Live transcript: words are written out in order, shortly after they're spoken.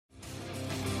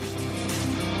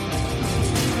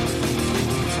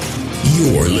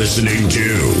You're listening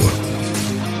to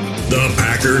the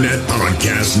Packernet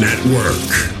Podcast Network.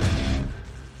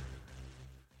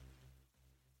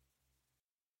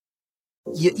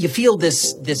 You feel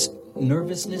this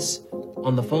nervousness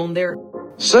on the phone there?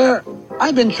 Sir,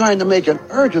 I've been trying to make an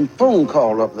urgent phone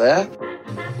call up there.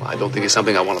 Well, I don't think it's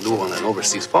something I want to do on an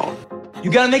overseas phone.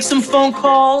 You gotta make some phone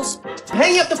calls.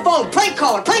 Hang up the phone. Prank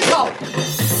caller.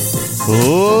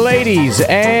 Ladies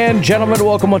and gentlemen,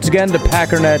 welcome once again to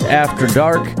Packernet After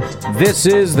Dark. This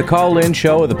is the call-in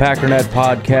show of the Packernet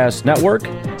Podcast Network.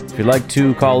 If you'd like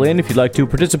to call in, if you'd like to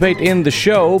participate in the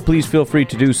show, please feel free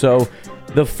to do so.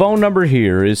 The phone number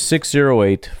here is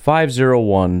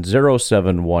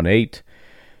 608-501-0718.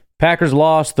 Packers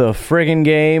lost the friggin'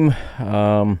 game.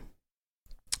 I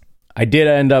did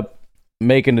end up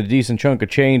making a decent chunk of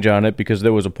change on it because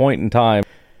there was a point in time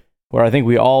where I think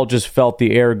we all just felt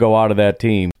the air go out of that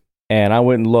team. And I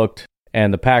went and looked,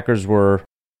 and the Packers were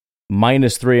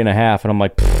minus 3.5, and I'm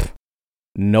like,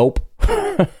 nope.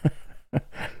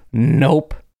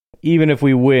 Nope. Even if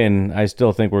we win, I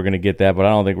still think we're going to get that, but I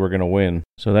don't think we're going to win.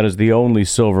 So that is the only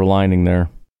silver lining there.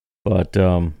 But,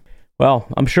 well,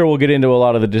 I'm sure we'll get into a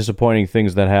lot of the disappointing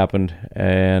things that happened.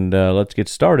 And let's get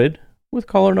started with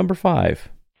caller number 5.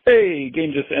 Hey,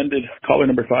 game just ended. Caller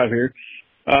number 5 here.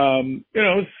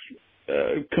 It's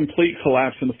a complete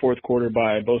collapse in the fourth quarter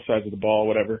by both sides of the ball,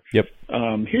 whatever. Yep.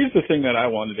 Here's the thing that I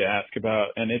wanted to ask about,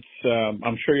 and it's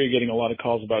I'm sure you're getting a lot of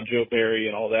calls about Joe Barry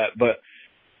and all that, but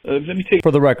let me take...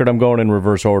 For the record, I'm going in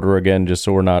reverse order again, just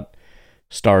so we're not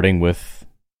starting with,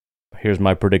 here's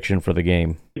my prediction for the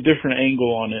game. A different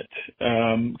angle on it,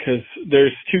 because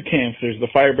there's two camps. There's the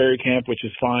Fire Barry camp, which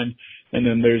is fine, and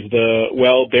then there's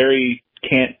Barry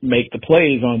can't make the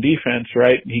plays on defense,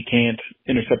 right? He can't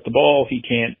intercept the ball, he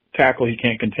can't tackle, he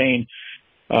can't contain,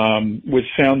 which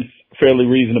sounds fairly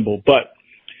reasonable. But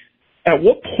at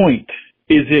what point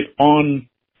is it on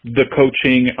the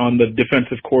coaching, on the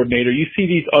defensive coordinator? You see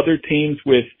these other teams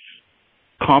with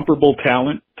comparable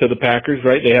talent to the Packers,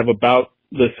 right? They have about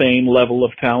the same level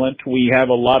of talent. We have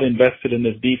a lot invested in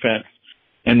this defense,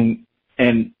 and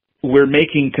we're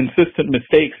making consistent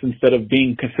mistakes instead of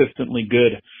being consistently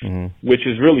good, which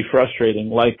is really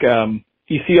frustrating. Like,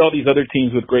 you see all these other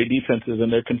teams with great defenses,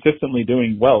 and they're consistently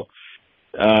doing well.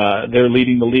 They're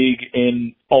leading the league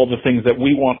in all the things that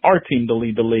we want our team to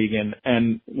lead the league in.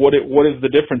 And what is the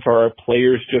difference? Are our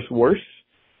players just worse?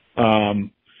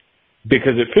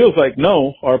 Because it feels like,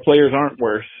 no, our players aren't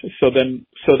worse. So then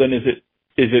is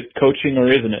it coaching or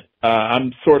isn't it?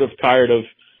 I'm sort of tired of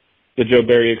the Joe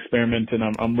Barry experiment, and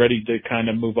I'm ready to kind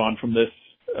of move on from this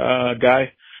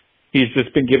guy. He's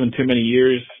just been given too many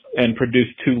years and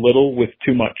produced too little with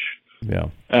too much. Yeah.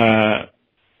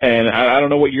 And I don't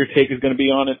know what your take is going to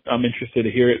be on it. I'm interested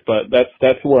to hear it, but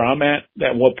that's where I'm at.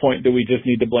 At what point do we just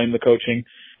need to blame the coaching?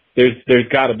 There's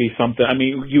got to be something. I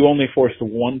mean, you only forced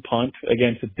one punt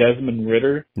against Desmond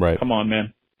Ridder. Right. Come on,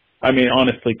 man. I mean,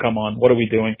 honestly, come on. What are we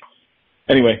doing?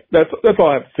 Anyway, that's all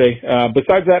I have to say.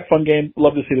 Besides that, fun game.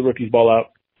 Love to see the rookies ball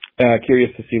out.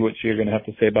 Curious to see what you're going to have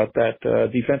to say about that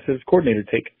defensive coordinator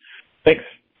take. Thanks.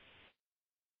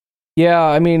 Yeah,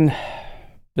 I mean,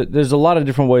 there's a lot of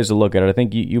different ways to look at it. I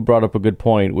think you brought up a good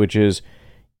point, which is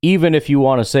even if you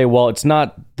want to say, well, it's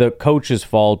not the coach's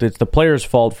fault, it's the player's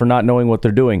fault for not knowing what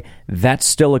they're doing, that's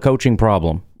still a coaching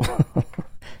problem.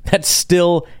 That's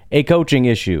still a coaching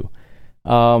issue.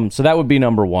 So that would be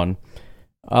number one.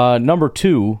 Number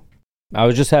two, I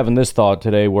was just having this thought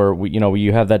today where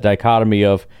you have that dichotomy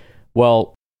of,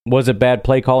 well, was it bad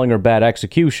play calling or bad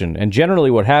execution? And generally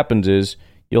what happens is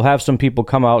you'll have some people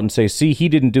come out and say, see, he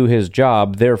didn't do his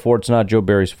job, therefore it's not Joe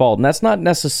Barry's fault. And that's not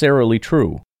necessarily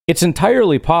true. It's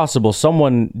entirely possible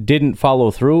someone didn't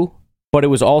follow through, but it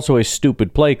was also a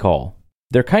stupid play call.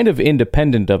 They're kind of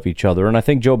independent of each other, and I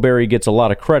think Joe Barry gets a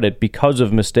lot of credit because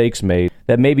of mistakes made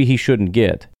that maybe he shouldn't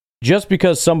get. Just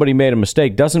because somebody made a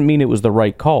mistake doesn't mean it was the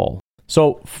right call.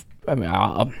 So, I mean,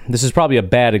 this is probably a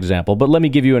bad example, but let me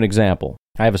give you an example.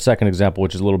 I have a second example,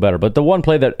 which is a little better. But the one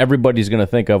play that everybody's going to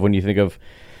think of when you think of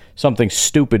something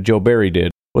stupid Joe Barry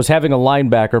did was having a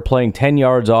linebacker playing 10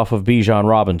 yards off of Bijan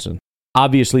Robinson.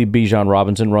 Obviously, Bijan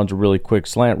Robinson runs a really quick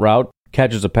slant route,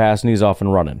 catches a pass, and he's off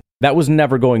and running. That was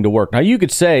never going to work. Now, you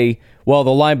could say, well,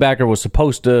 the linebacker was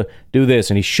supposed to do this,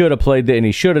 and he should have played that, and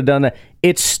he should have done that.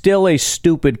 It's still a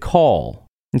stupid call.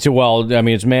 And so, well, I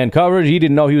mean, it's man coverage. He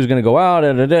didn't know he was going to go out.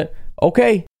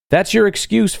 Okay, that's your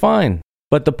excuse, fine.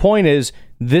 But the point is,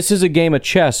 this is a game of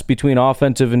chess between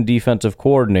offensive and defensive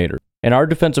coordinator, and our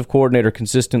defensive coordinator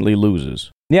consistently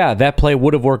loses. Yeah, that play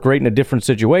would have worked great in a different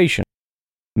situation.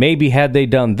 maybe had they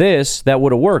done this, that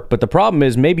would have worked. But the problem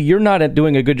is maybe you're not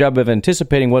doing a good job of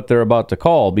anticipating what they're about to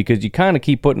call because you kind of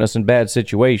keep putting us in bad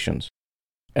situations.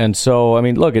 And so, I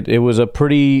mean, look, it was a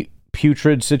pretty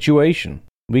putrid situation.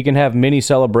 We can have mini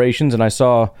celebrations, and I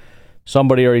saw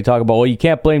somebody already talk about, well, you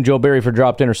can't blame Joe Barry for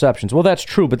dropped interceptions. Well, that's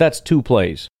true, but that's 2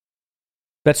 plays.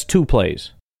 That's 2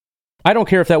 plays. I don't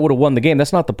care if that would have won the game.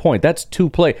 That's not the point. That's 2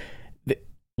 plays.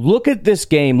 Look at this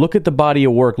game. Look at the body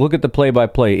of work. Look at the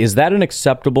play-by-play. Is that an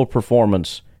acceptable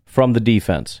performance from the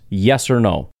defense? Yes or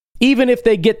no? Even if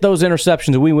they get those interceptions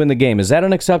and we win the game, is that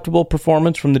an acceptable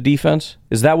performance from the defense?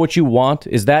 Is that what you want?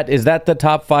 Is that the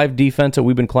top 5 defense that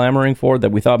we've been clamoring for,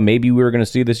 that we thought maybe we were going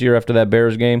to see this year after that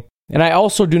Bears game? And I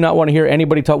also do not want to hear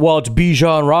anybody talk, well, it's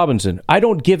Bijan Robinson. I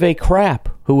don't give a crap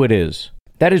who it is.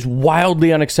 That is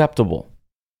wildly unacceptable.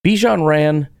 Bijan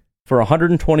ran for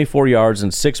 124 yards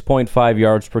and 6.5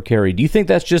 yards per carry. Do you think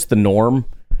that's just the norm?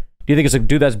 Do you think it's like,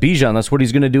 dude, that's Bijan, that's what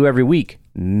he's going to do every week?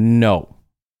 No.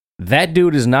 That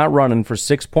dude is not running for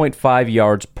 6.5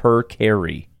 yards per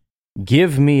carry.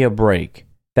 Give me a break.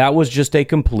 That was just a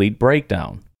complete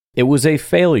breakdown. It was a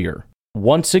failure.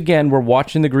 Once again, we're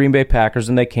watching the Green Bay Packers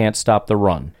and they can't stop the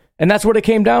run. And that's what it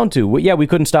came down to. Yeah, we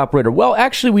couldn't stop Ritter. Well,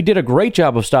 actually, we did a great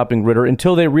job of stopping Ritter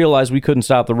until they realized we couldn't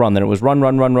stop the run. Then it was run,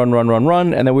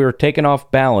 and then we were taken off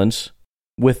balance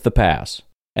with the pass.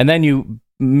 And then you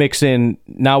mix in,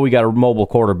 now we got a mobile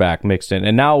quarterback mixed in,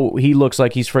 and now he looks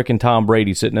like he's freaking Tom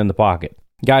Brady sitting in the pocket.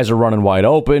 Guys are running wide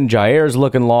open. Jair's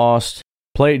looking lost.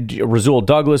 Rasul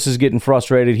Douglas is getting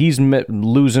frustrated. He's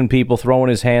losing people, throwing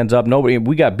his hands up.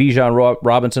 We got Bijan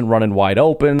Robinson running wide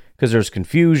open because there's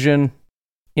confusion.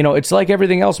 You know, it's like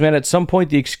everything else, man. At some point,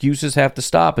 the excuses have to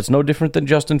stop. It's no different than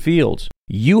Justin Fields.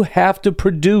 You have to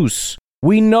produce.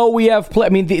 We know we have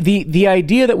the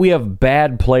idea that we have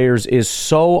bad players is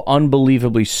so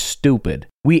unbelievably stupid.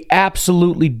 We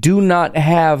absolutely do not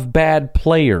have bad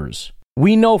players.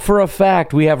 We know for a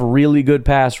fact we have really good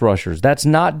pass rushers. That's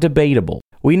not debatable.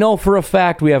 We know for a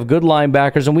fact we have good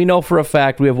linebackers, and we know for a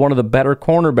fact we have one of the better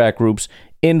cornerback groups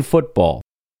in football.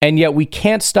 And yet we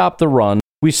can't stop the run.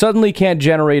 We suddenly can't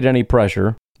generate any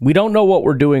pressure. We don't know what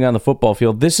we're doing on the football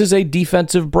field. This is a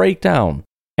defensive breakdown.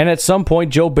 And at some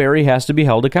point, Joe Barry has to be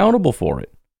held accountable for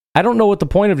it. I don't know what the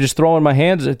point of just throwing your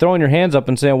hands up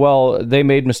and saying, well, they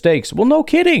made mistakes. Well, no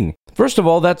kidding. First of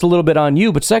all, that's a little bit on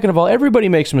you. But second of all, everybody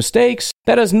makes mistakes.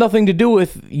 That has nothing to do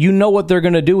with you know what they're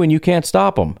going to do and you can't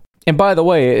stop them. And by the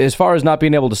way, as far as not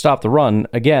being able to stop the run,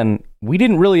 again, we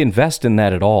didn't really invest in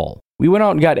that at all. We went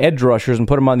out and got edge rushers and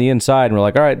put them on the inside, and we're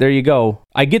like, all right, there you go.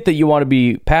 I get that you want to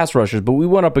be pass rushers, but we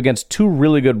went up against 2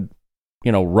 really good,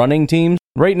 running teams.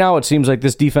 Right now, it seems like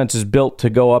this defense is built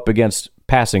to go up against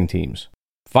passing teams.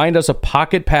 Find us a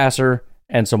pocket passer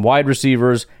and some wide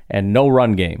receivers and no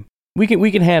run game. We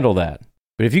can handle that.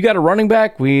 But if you got a running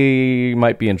back, we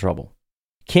might be in trouble.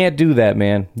 Can't do that,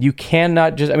 man. You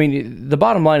cannot just... the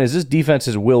bottom line is this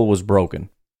defense's will was broken.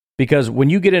 Because when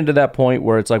you get into that point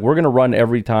where it's like, we're going to run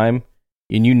every time,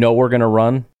 and you know we're going to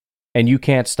run, and you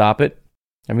can't stop it.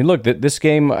 Look, this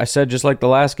game, I said just like the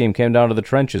last game, came down to the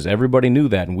trenches. Everybody knew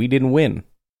that, and we didn't win.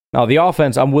 Now, the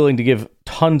offense, I'm willing to give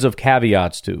tons of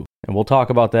caveats to. And we'll talk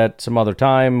about that some other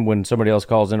time when somebody else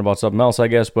calls in about something else, I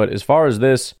guess. But as far as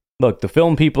this, look, the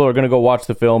film people are going to go watch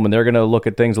the film, and they're going to look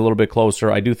at things a little bit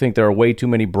closer. I do think there are way too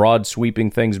many broad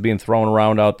sweeping things being thrown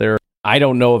around out there. I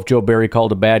don't know if Joe Barry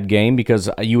called a bad game because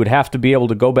you would have to be able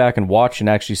to go back and watch and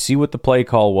actually see what the play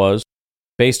call was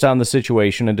based on the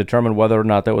situation and determine whether or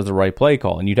not that was the right play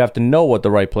call. And you'd have to know what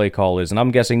the right play call is. And I'm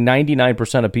guessing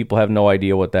 99% of people have no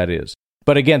idea what that is.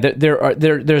 But again,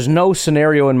 there's no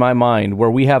scenario in my mind where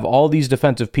we have all these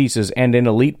defensive pieces and an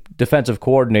elite defensive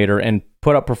coordinator and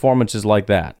put up performances like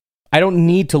that. I don't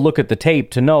need to look at the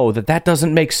tape to know that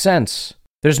doesn't make sense.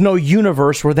 There's no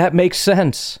universe where that makes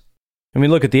sense.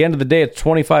 Look, at the end of the day, it's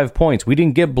 25 points. We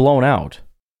didn't get blown out.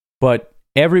 But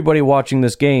everybody watching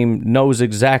this game knows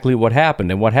exactly what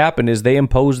happened. And what happened is they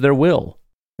imposed their will.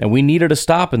 And we needed a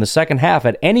stop in the second half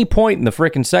at any point in the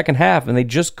freaking second half, and they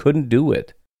just couldn't do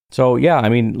it. So, yeah,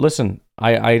 listen,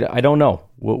 I don't know.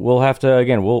 We'll have to,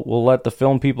 again, we'll let the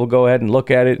film people go ahead and look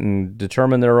at it and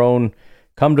come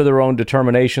to their own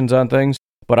determinations on things.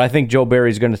 But I think Joe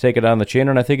Barry's going to take it on the chin,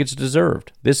 and I think it's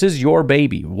deserved. This is your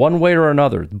baby, one way or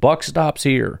another. The buck stops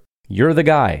here. You're the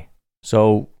guy.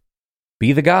 So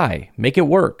be the guy. Make it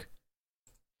work.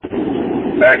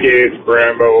 Becky, it's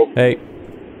Brambo. Hey.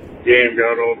 Game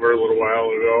got over a little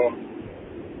while ago.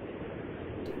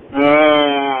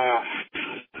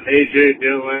 AJ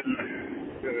Dillon,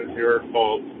 it was your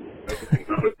fault. Everything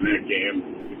that was in that game.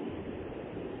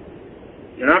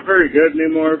 You're not very good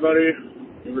anymore, buddy.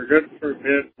 You were good for a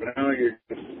bit, but now you're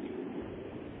just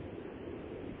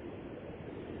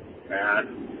bad.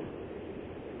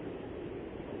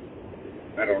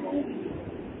 I don't know.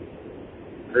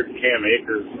 Heard Cam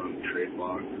Akers on the trade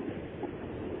block.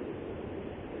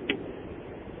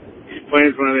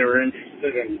 Explains why they were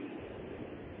interested in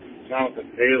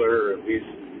Jonathan Taylor, or at least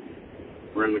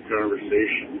were in the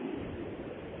conversation.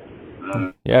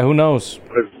 Yeah, who knows?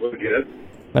 It's legit.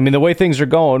 I mean, the way things are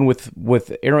going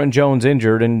with Aaron Jones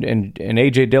injured and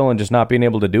A.J. Dillon just not being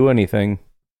able to do anything,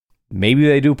 maybe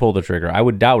they do pull the trigger. I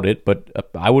would doubt it, but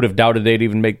I would have doubted they'd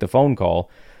even make the phone call.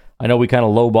 I know we kind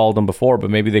of lowballed them before, but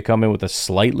maybe they come in with a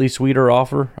slightly sweeter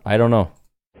offer. I don't know.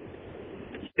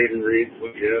 Hayden Reed's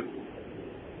legit.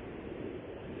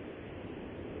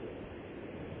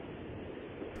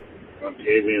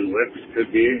 Octavian Wicks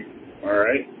could be all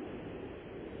right.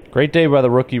 Great day by the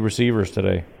rookie receivers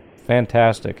today.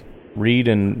 Fantastic. Reed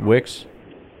and Wicks.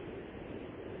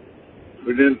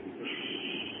 We didn't.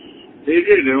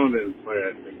 A.J. Dillon didn't play.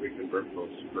 I think we convert those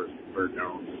first third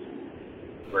downs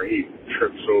where he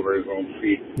trips over his own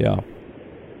feet. Yeah.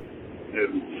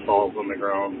 And falls on the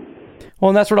ground. Well,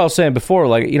 and that's what I was saying before.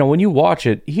 Like, you know, when you watch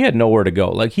it, he had nowhere to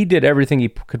go. Like, he did everything he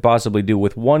could possibly do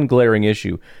with one glaring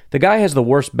issue. The guy has the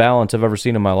worst balance I've ever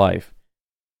seen in my life.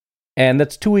 And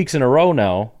that's 2 weeks in a row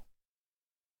now,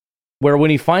 where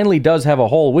when he finally does have a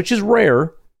hole, which is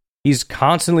rare, he's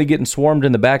constantly getting swarmed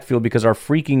in the backfield because our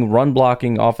freaking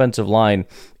run-blocking offensive line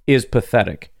is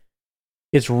pathetic.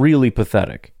 It's really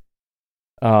pathetic.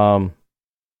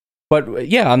 But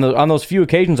yeah, on those few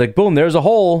occasions, like, boom, there's a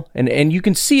hole, and you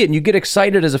can see it, and you get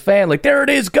excited as a fan, like, there it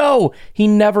is, go! He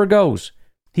never goes.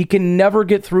 He can never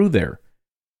get through there.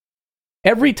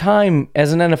 Every time,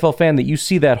 as an NFL fan, that you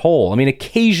see that hole, I mean,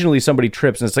 occasionally somebody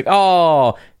trips, and it's like,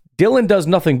 oh, Dillon does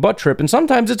nothing but trip, and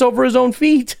sometimes it's over his own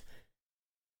feet.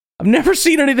 I've never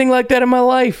seen anything like that in my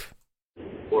life.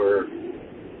 Or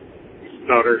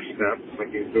stutter steps,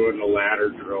 like he's doing the ladder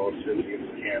drill as soon as he gets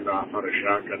the handoff out of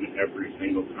shotgun every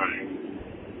single time.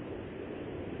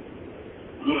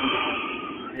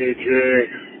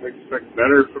 AJ, I expect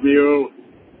better from you.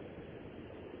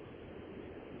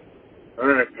 All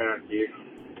right, Packy.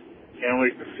 Can't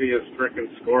wait to see his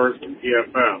frickin' scores from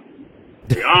PFF.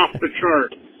 Be off the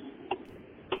charts.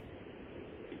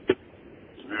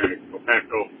 All right, go Pack,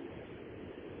 go.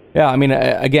 Yeah, I mean,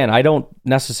 again, I don't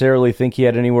necessarily think he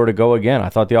had anywhere to go again. I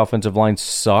thought the offensive line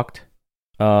sucked.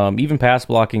 Even pass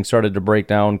blocking started to break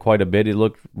down quite a bit. It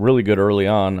looked really good early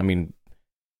on. I mean,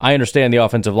 I understand the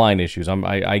offensive line issues.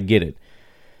 I get it.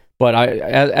 But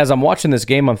as I'm watching this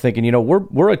game, I'm thinking, you know,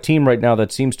 we're a team right now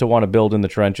that seems to want to build in the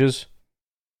trenches,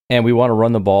 and we want to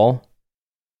run the ball,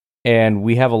 and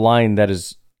we have a line that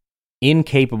is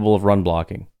incapable of run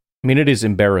blocking. I mean, it is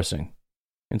embarrassing.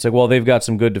 It's like, well, they've got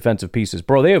some good defensive pieces.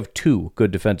 Bro, they have 2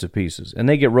 good defensive pieces, and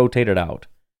they get rotated out.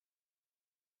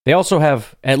 They also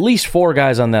have at least 4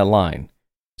 guys on that line.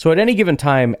 So at any given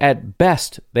time, at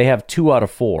best, they have 2 out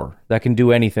of 4 that can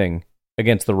do anything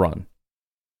against the run.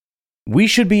 We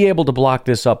should be able to block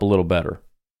this up a little better.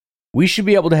 We should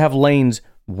be able to have lanes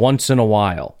once in a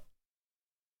while.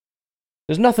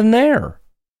 There's nothing there.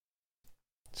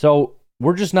 So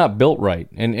we're just not built right.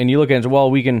 And you look at it and say, well,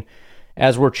 we can,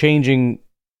 as we're changing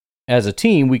as a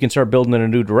team, we can start building in a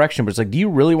new direction. But it's like, do you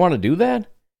really want to do that?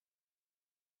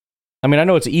 I mean, I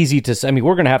know it's easy to say. I mean,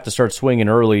 we're going to have to start swinging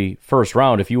early first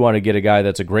round if you want to get a guy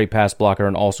that's a great pass blocker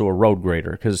and also a road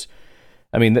grader. Because,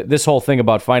 I mean, this whole thing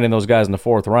about finding those guys in the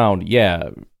 4th round,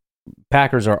 yeah,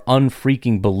 Packers are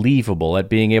unfreaking believable at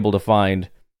being able to find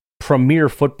premier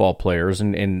football players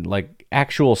and like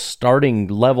actual starting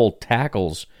level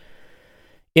tackles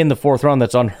in the 4th round.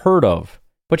 That's unheard of.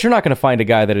 But you're not going to find a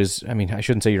guy that is, I mean, I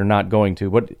shouldn't say you're not going to,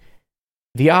 but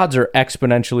the odds are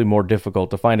exponentially more difficult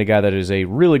to find a guy that is a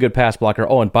really good pass blocker.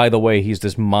 Oh, and by the way, he's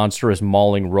this monstrous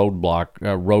mauling road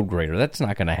grader. That's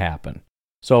not going to happen.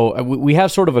 So we have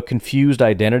sort of a confused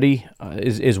identity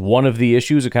is one of the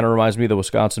issues. It kind of reminds me of the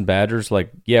Wisconsin Badgers.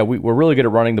 Like, yeah, we're really good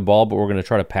at running the ball, but we're going to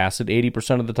try to pass it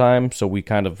 80% of the time, so we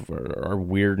kind of are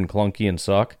weird and clunky and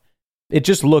suck. It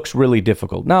just looks really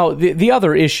difficult. Now, the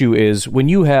other issue is when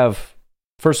you have,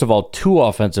 first of all, 2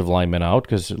 offensive linemen out,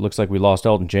 because it looks like we lost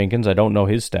Elton Jenkins. I don't know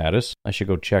his status. I should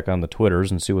go check on the Twitters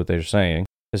and see what they're saying.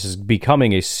 This is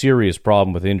becoming a serious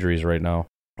problem with injuries right now.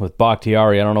 With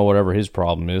Bakhtiari, I don't know whatever his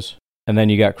problem is. And then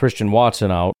you got Christian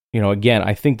Watson out. You know, again,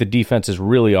 I think the defenses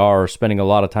really are spending a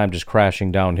lot of time just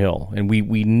crashing downhill. And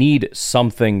we need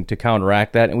something to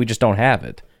counteract that, and we just don't have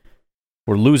it.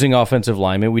 We're losing offensive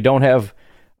linemen. We don't have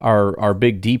our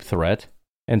big deep threat.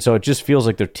 And so it just feels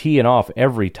like they're teeing off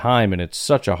every time, and it's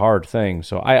such a hard thing.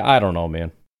 So I don't know,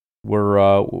 man.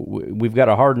 We've got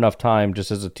a hard enough time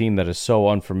just as a team that is so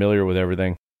unfamiliar with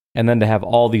everything. and then to have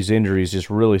all these injuries just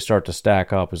really start to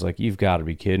stack up is like, you've got to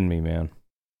be kidding me, man.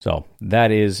 So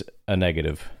that is a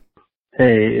negative.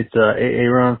 Hey, it's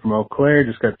Aaron from Eau Claire.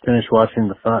 Just got finished watching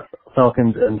the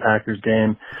Falcons and Packers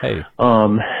game. Hey.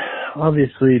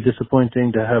 Obviously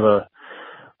disappointing to have a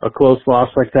close loss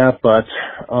like that, but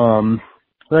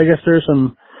I guess there's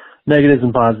some negatives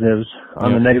and positives.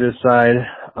 On the negative side,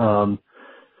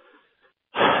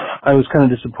 I was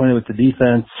kind of disappointed with the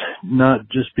defense, not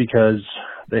just because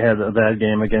they had a bad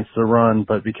game against the run,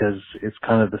 but because it's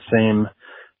kind of the same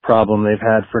problem they've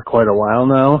had for quite a while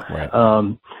now.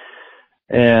 Right.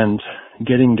 And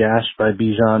getting gashed by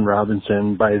Bijan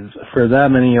Robinson for that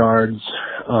many yards,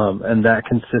 and that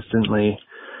consistently,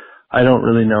 I don't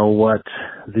really know what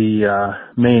the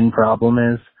main problem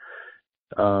is.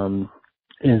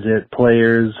 Is it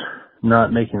players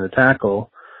not making the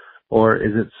tackle, or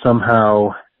is it somehow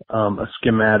a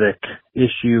schematic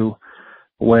issue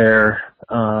where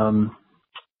the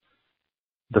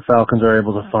Falcons are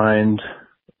able to find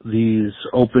these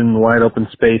wide open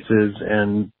spaces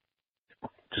and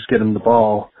just get him the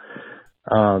ball?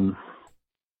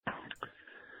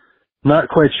 Not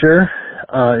quite sure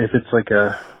if it's like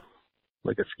a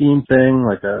scheme thing,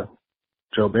 like a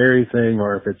Joe Barry thing,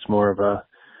 or if it's more of a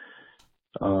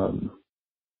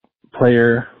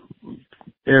player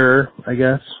error, I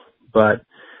guess. But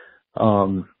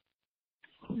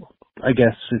I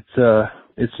guess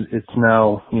it's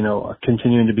now,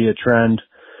 continuing to be a trend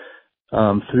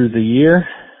through the year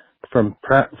from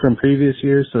previous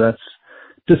years. So that's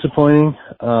disappointing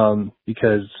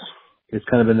because it's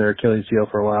kind of been their Achilles heel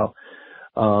for a while.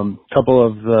 Couple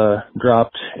of the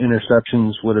dropped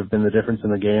interceptions would have been the difference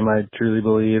in the game, I truly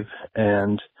believe.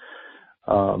 And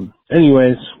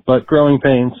anyways, but growing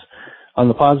pains. On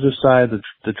the positive side, the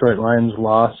Detroit Lions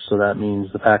lost, so that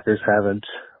means the Packers haven't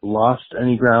lost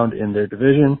any ground in their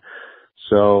division.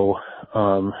 So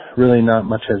really not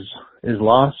much is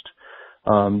lost.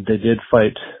 They did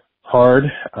fight hard.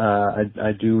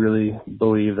 I do really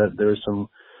believe that there was some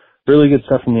really good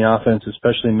stuff in the offense,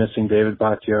 especially missing David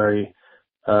Bakhtiari,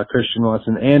 Christian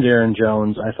Watson, and Aaron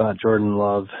Jones. I thought Jordan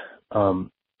Love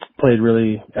played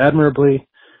really admirably,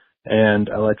 and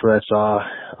I liked what I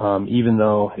saw, even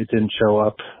though it didn't show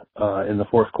up in the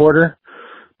fourth quarter.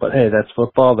 But hey, that's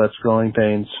football. That's growing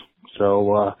pains.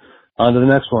 So on to the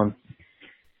next one.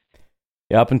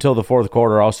 Yeah, up until the fourth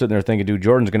quarter, I was sitting there thinking, dude,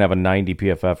 Jordan's going to have a 90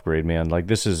 PFF grade, man. Like,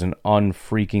 this is an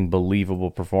unfreaking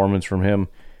believable performance from him.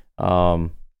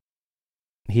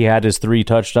 He had his 3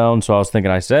 touchdowns, so I was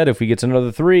thinking, if he gets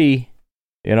another 3,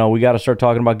 we got to start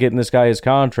talking about getting this guy his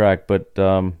contract. But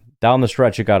down the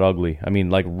stretch, it got ugly. I mean,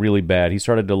 like, really bad. He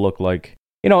started to look like,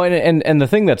 and the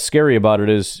thing that's scary about it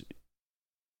is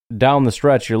down the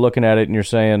stretch, you're looking at it and you're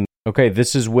saying, okay,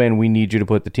 this is when we need you to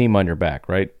put the team on your back,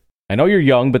 right? I know you're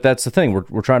young, but that's the thing.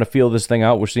 We're trying to feel this thing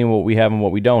out. We're seeing what we have and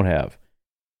what we don't have.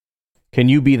 Can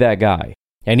you be that guy?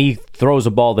 And he throws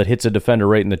a ball that hits a defender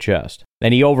right in the chest.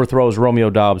 And he overthrows Romeo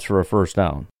Doubs for a first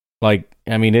down. Like,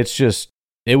 I mean, it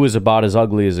was about as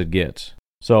ugly as it gets.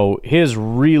 So his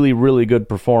really, really good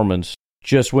performance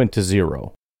just went to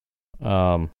 0.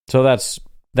 So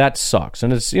that sucks.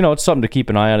 And it's, it's something to keep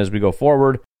an eye on as we go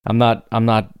forward. I'm not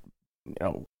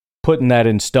putting that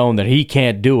in stone that he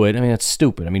can't do it. I mean, that's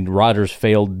stupid. I mean, Rodgers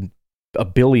failed a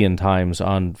billion times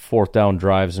on fourth down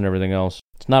drives and everything else.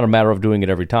 It's not a matter of doing it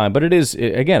every time, but it's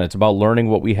about learning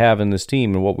what we have in this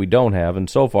team and what we don't have. And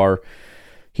so far,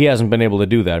 he hasn't been able to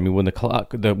do that. I mean, when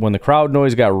the crowd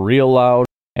noise got real loud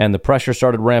and the pressure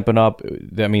started ramping up,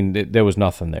 I mean, there was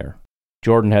nothing there.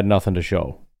 Jordan had nothing to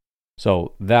show.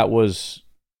 So that was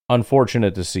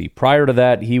unfortunate to see. Prior to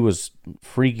that, he was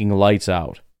freaking lights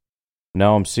out.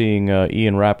 Now I'm seeing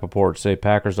Ian Rappaport say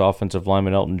Packers offensive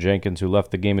lineman Elton Jenkins, who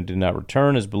left the game and did not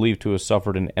return, is believed to have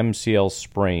suffered an MCL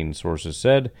sprain, sources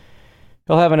said.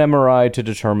 He'll have an MRI to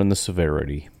determine the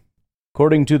severity.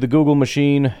 According to the Google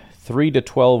machine, 3 to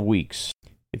 12 weeks.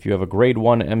 If you have a grade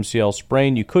 1 MCL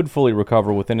sprain, you could fully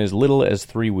recover within as little as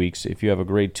 3 weeks. If you have a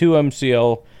grade 2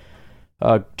 MCL,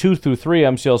 2 through 3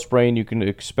 MCL sprain, you can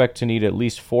expect to need at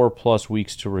least 4+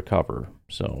 weeks to recover.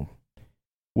 So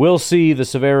we'll see the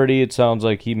severity. It sounds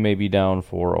like he may be down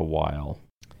for a while.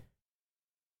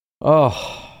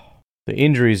 Oh, the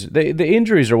injuries. The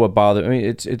injuries are what bother. I mean,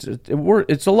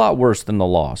 it's a lot worse than the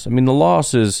loss. I mean, the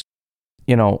loss is,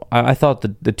 I thought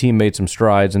the team made some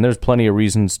strides, and there's plenty of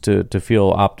reasons to feel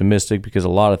optimistic because a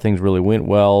lot of things really went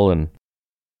well. And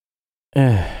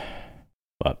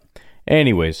but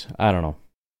anyways, I don't know.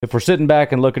 If we're sitting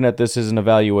back and looking at this as an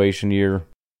evaluation year,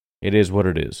 it is what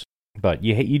it is. But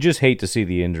you just hate to see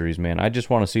the injuries, man. I just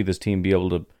want to see this team be able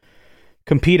to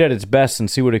compete at its best and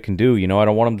see what it can do. You know, I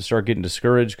don't want them to start getting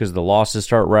discouraged because the losses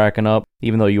start racking up,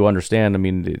 even though you understand, I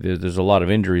mean, there's a lot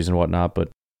of injuries and whatnot, but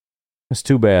it's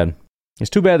too bad. It's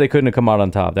too bad they couldn't have come out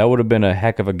on top. That would have been a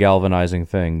heck of a galvanizing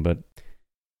thing, but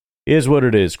it is what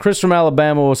it is. Chris from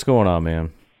Alabama, what's going on,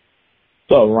 man?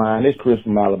 What's up, Ryan? It's Chris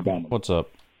from Alabama. What's up?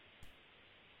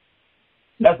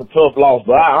 That's a tough loss,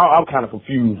 but I'm kind of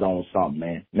confused on something,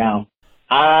 man. Now,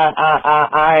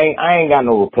 I ain't got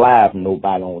no reply from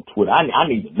nobody on Twitter. I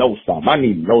need to know something. I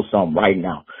need to know something right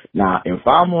now. Now, if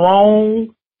I'm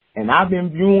wrong and I've been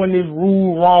viewing this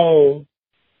rule wrong,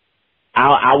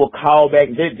 I will call back.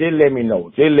 Just let me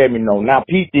know. Just let me know. Now,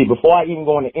 PT, before I even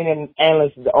go into any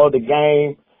analysis of the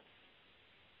game,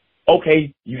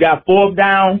 okay, you got fourth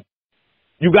down.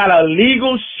 You got a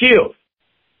legal shift.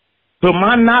 To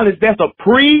my knowledge, that's a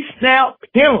pre-snap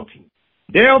penalty.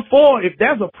 Therefore, if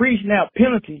that's a pre-snap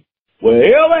penalty,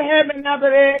 whatever happened after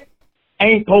that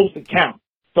ain't supposed to count.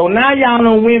 So now y'all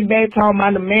done went back talking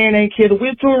about the man ain't catch.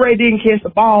 Will Toure didn't catch the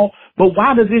ball, but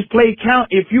why does this play count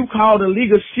if you call the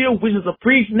legal shift, which is a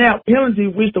pre-snap penalty,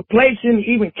 which the play shouldn't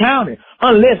even count it?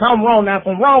 Unless I'm wrong. Now, if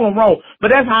I'm wrong, I'm wrong.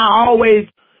 But that's how I always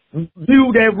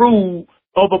view that rule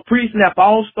of a pre-snap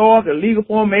all-star, the legal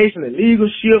formation, the legal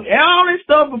shift, and all this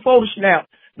stuff before the snap.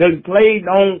 The play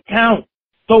don't count.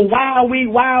 So why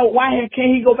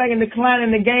can't he go back and decline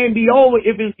and the game be over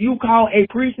if you call a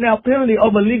pre-snap penalty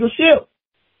of a legal shift?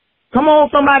 Come on,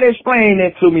 somebody explain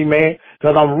that to me, man,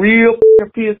 because I'm real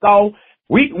pissed off.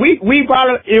 We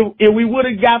probably, if we would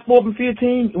have got 4th and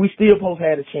 15, we still supposed to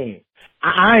have a chance.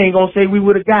 I ain't gonna say we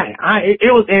would have got it.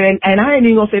 It was, and I ain't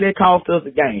even gonna say that cost us the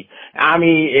game. I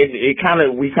mean,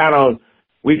 we kind of.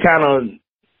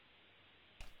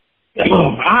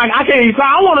 I can't even.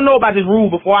 I want to know about this rule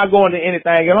before I go into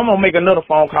anything, and I'm gonna make another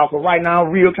phone call because right now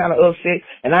I'm real kind of upset,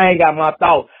 and I ain't got my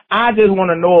thoughts. I just want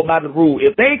to know about the rule.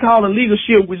 If they call a legal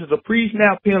shift, which is a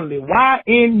pre-snap penalty, why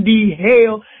in the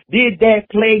hell did that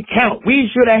play count?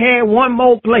 We should have had one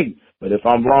more play. But if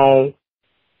I'm wrong,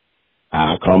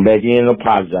 I'll come back in and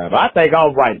apologize. I think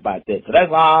I'm right about that. So that's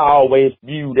how I always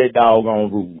view that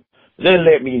doggone rule. Just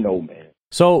let me know, man.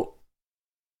 So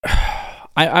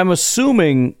I'm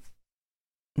assuming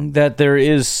that there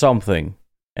is something,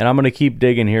 and I'm going to keep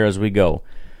digging here as we go.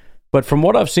 But from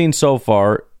what I've seen so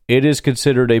far, it is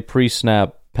considered a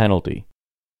pre-snap penalty.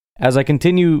 As I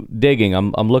continue digging,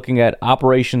 I'm looking at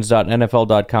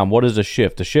operations.nfl.com. What is a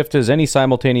shift? A shift is any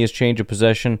simultaneous change of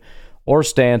possession or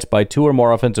stance by two or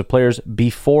more offensive players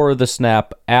before the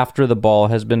snap after the ball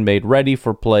has been made ready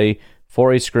for play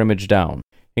for a scrimmage down,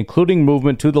 including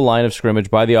movement to the line of scrimmage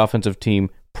by the offensive team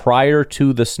prior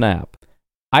to the snap.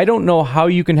 I don't know how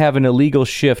you can have an illegal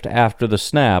shift after the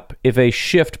snap if a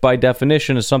shift by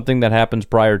definition is something that happens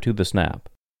prior to the snap.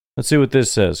 Let's see what this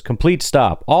says. Complete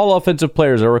stop. All offensive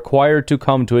players are required to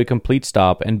come to a complete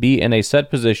stop and be in a set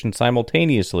position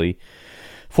simultaneously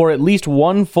for at least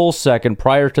 1 full second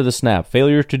prior to the snap.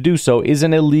 Failure to do so is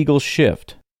an illegal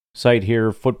shift. Site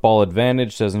here, Football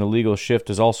Advantage, says an illegal shift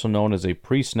is also known as a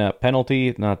pre-snap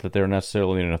penalty. Not that they're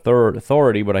necessarily an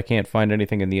authority, but I can't find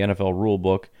anything in the NFL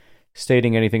rulebook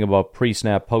stating anything about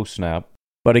pre-snap, post-snap.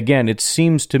 But again, it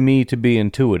seems to me to be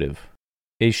intuitive.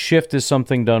 A shift is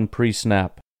something done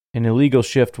pre-snap. An illegal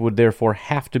shift would therefore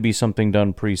have to be something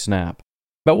done pre-snap.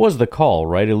 That was the call,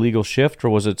 right? Illegal shift, or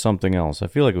was it something else? I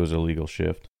feel like it was a legal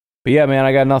shift. But yeah, man,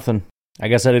 I got nothing. I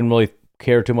guess I didn't really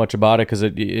care too much about it because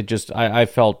it just, I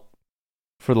felt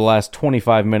for the last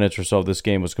 25 minutes or so this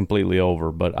game was completely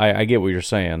over. But I get what you're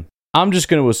saying. I'm just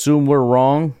going to assume we're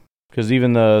wrong because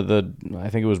even the I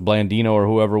think it was Blandino or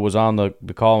whoever was on the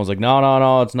call and was like,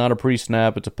 no, it's not a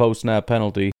pre-snap, it's a post-snap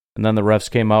penalty. And then the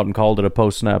refs came out and called it a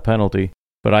post-snap penalty.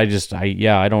 But I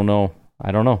don't know.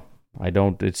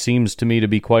 It seems to me to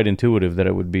be quite intuitive that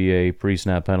it would be a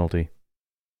pre-snap penalty.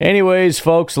 Anyways,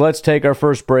 folks, let's take our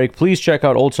first break. Please check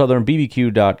out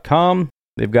OldSouthernBBQ.com.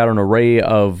 They've got an array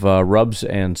of rubs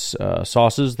and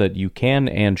sauces that you can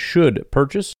and should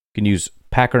purchase. You can use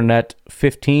Packernet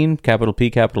 15, capital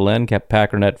P, capital N,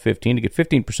 Packernet 15 to get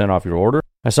 15% off your order.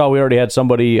 I saw we already had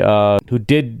somebody who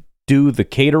did do the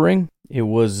catering. It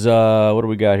was, what do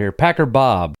we got here? Packer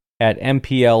Bob at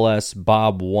MPLS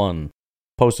Bob 1.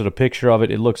 Posted a picture of it.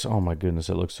 It looks, oh my goodness,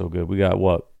 it looks so good. We got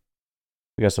what?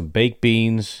 We got some baked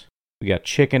beans. We got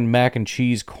chicken, mac and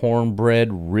cheese, cornbread,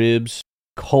 ribs,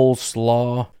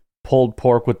 coleslaw, pulled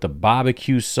pork with the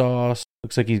barbecue sauce.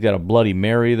 Looks like he's got a Bloody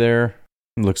Mary there.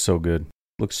 It looks so good.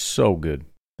 Looks so good.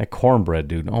 That cornbread,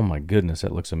 dude. Oh my goodness,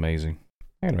 that looks amazing.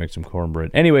 I gotta make some cornbread.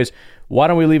 Anyways, why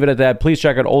don't we leave it at that? Please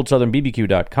check out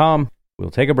OldSouthernBBQ.com. We'll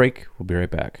take a break. We'll be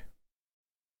right back.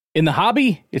 In the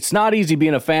hobby, it's not easy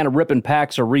being a fan of ripping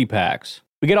packs or repacks.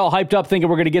 We get all hyped up thinking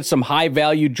we're going to get some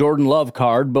high-value Jordan Love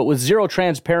card, but with zero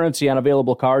transparency on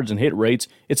available cards and hit rates,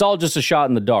 it's all just a shot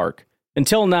in the dark.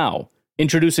 Until now,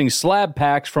 introducing slab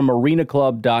packs from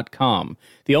arenaclub.com,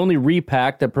 the only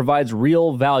repack that provides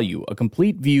real value, a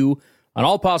complete view on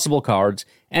all possible cards,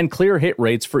 and clear hit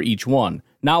rates for each one.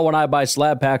 Now when I buy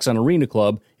slab packs on Arena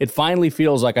Club, it finally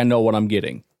feels like I know what I'm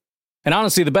getting. And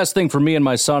honestly, the best thing for me and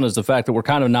my son is the fact that we're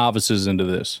kind of novices into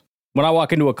this. When I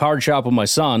walk into a card shop with my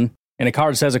son, and a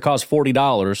card says it costs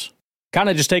 $40, kind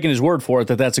of just taking his word for it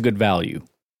that that's a good value.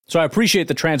 So I appreciate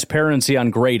the transparency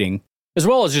on grading, as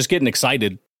well as just getting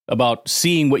excited about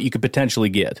seeing what you could potentially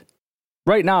get.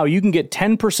 Right now, you can get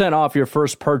 10% off your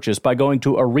first purchase by going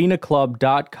to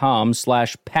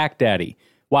arenaclub.com/packdaddy.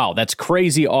 Wow, that's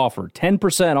crazy offer.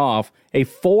 10% off a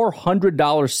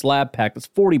 $400 slab pack. That's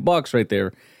 $40 right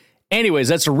there. Anyways,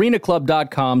 that's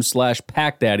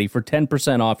arenaclub.com/packdaddy for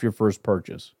 10% off your first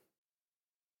purchase.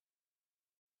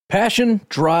 Passion,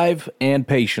 drive, and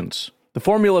patience. The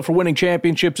formula for winning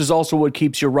championships is also what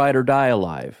keeps your ride or die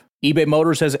alive. eBay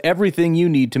Motors has everything you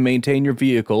need to maintain your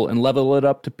vehicle and level it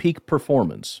up to peak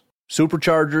performance.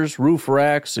 Superchargers, roof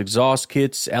racks, exhaust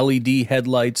kits, LED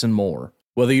headlights, and more.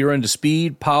 Whether you're into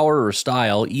speed, power, or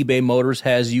style, eBay Motors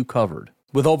has you covered.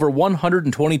 With over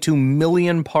 122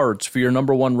 million parts for your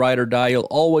number one ride or die, you'll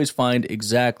always find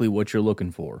exactly what you're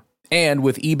looking for. And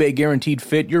with eBay Guaranteed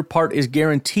Fit, your part is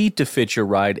guaranteed to fit your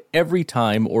ride every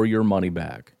time or your money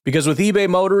back. Because with eBay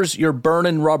Motors, you're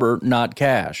burning rubber, not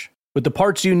cash. With the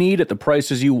parts you need at the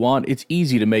prices you want, it's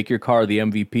easy to make your car the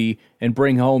MVP and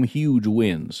bring home huge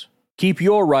wins. Keep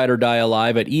your ride or die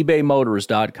alive at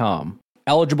ebaymotors.com.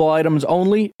 Eligible items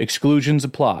only, exclusions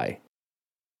apply.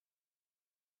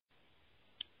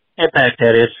 Hey,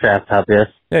 Baghdad, it's Draft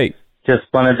Hobbyist. Hey.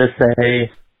 Just wanted to say,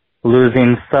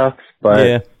 losing sucks, but...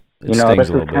 Yeah. You know, this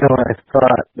is kind of what I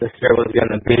thought this year was going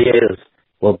to be, is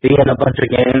we'll be in a bunch of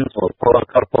games, we'll pull a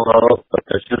couple out, but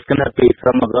there's just going to be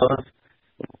some of those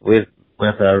with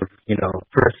our,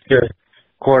 first-year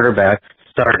quarterbacks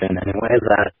starting anyway,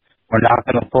 that we're not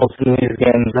going to pull some of these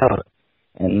games out.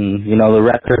 And, the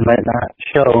record might not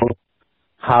show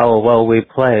how well we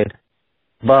played,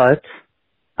 but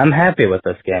I'm happy with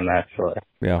this game, actually.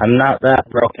 Yeah. I'm not that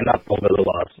broken up over the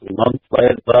loss. Love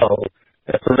played well.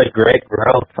 This was a great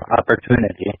growth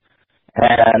opportunity.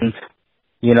 And,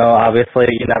 obviously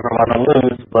you never want to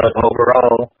lose, but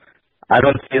overall, I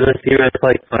don't see this year as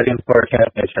like fighting for a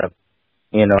championship.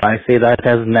 I see that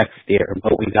as next year,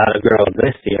 but we got to grow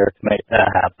this year to make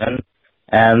that happen.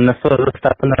 And this was a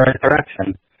step in the right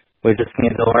direction. We just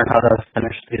need to learn how to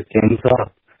finish these games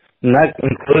off. And that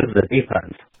includes the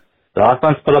defense. The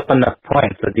offense put up enough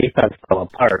points, the defense fell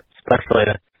apart, especially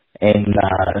in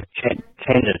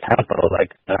change of tempo.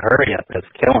 Like, the hurry-up is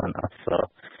killing us. So,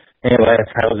 anyway,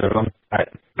 that was a good one. All right.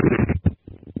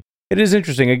 It is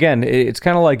interesting. Again, it's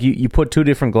kind of like you put two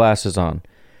different glasses on.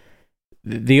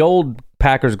 The old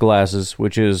Packers glasses,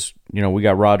 which is, we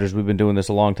got Rodgers, we've been doing this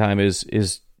a long time, is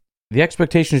the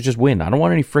expectation is just win. I don't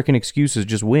want any freaking excuses,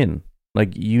 just win.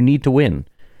 Like, you need to win.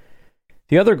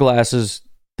 The other glasses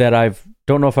that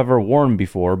don't know if I've ever worn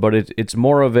before, but it's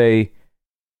more of a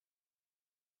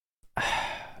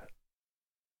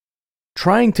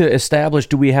trying to establish,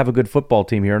 do we have a good football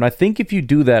team here? And I think if you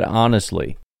do that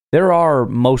honestly, there are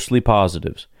mostly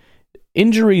positives.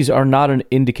 Injuries are not an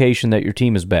indication that your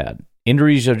team is bad.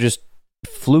 Injuries are just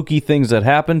fluky things that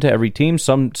happen to every team.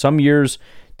 Some years,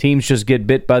 teams just get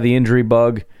bit by the injury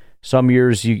bug. Some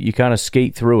years, you kind of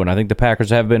skate through. And I think the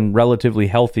Packers have been relatively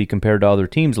healthy compared to other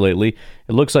teams lately.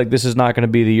 It looks like this is not going to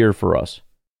be the year for us.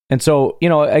 And so,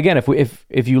 again,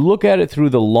 if you look at it through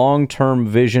the long-term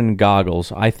vision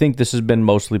goggles, I think this has been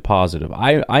mostly positive.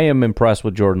 I am impressed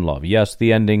with Jordan Love. Yes,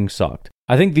 the ending sucked.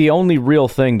 I think the only real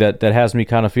thing that has me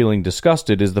kind of feeling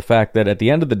disgusted is the fact that at the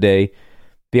end of the day,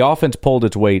 the offense pulled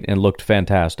its weight and looked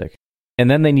fantastic.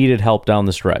 And then they needed help down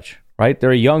the stretch, right?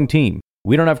 They're a young team.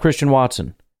 We don't have Christian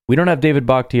Watson. We don't have David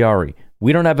Bakhtiari.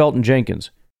 We don't have Elton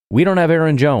Jenkins. We don't have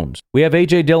Aaron Jones. We have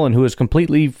A.J. Dillon, who has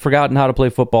completely forgotten how to play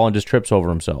football and just trips over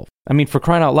himself. I mean, for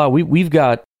crying out loud, we've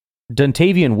got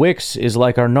Dontavian Wicks is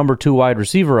like our number 2 wide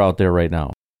receiver out there right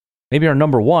now. Maybe our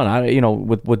number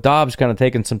 1. With Dobbs kind of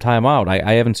taking some time out.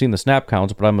 I haven't seen the snap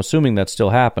counts, but I'm assuming that's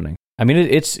still happening. I mean,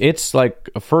 it's like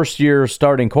a first-year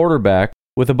starting quarterback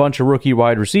with a bunch of rookie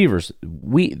wide receivers.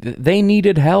 They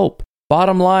needed help.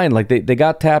 Bottom line, like they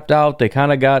got tapped out. They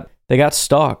got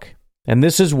stuck. And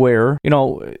this is where,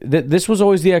 this was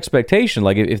always the expectation.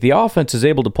 Like, if the offense is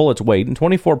able to pull its weight, and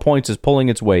 24 points is pulling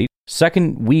its weight,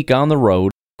 second week on the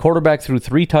road, quarterback threw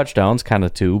 3 touchdowns, kind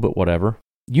of 2, but whatever.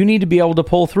 You need to be able to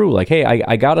pull through. Like, hey,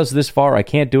 I got us this far. I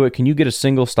can't do it. Can you get a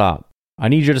single stop? I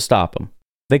need you to stop him.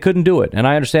 They couldn't do it. And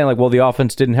I understand, like, well, the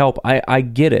offense didn't help. I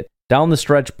get it. Down the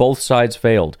stretch, both sides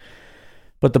failed.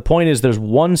 But the point is, there's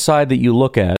one side that you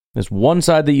look at. There's one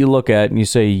side that you look at and you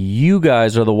say, you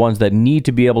guys are the ones that need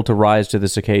to be able to rise to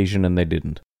this occasion, and they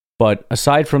didn't. But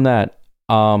aside from that,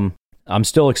 I'm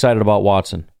still excited about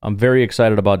Watson. I'm very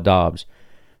excited about Dobbs.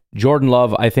 Jordan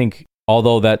Love, I think,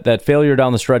 although that failure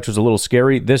down the stretch was a little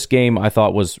scary, this game I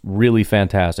thought was really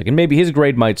fantastic. And maybe his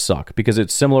grade might suck because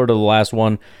it's similar to the last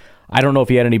one. I don't know if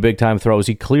he had any big-time throws.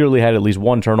 He clearly had at least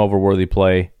one turnover-worthy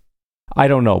play. I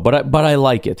don't know, but I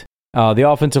like it. The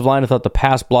offensive line, I thought the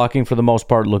pass blocking for the most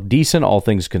part looked decent, all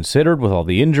things considered, with all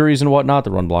the injuries and whatnot.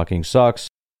 The run blocking sucks.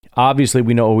 Obviously,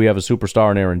 we know we have a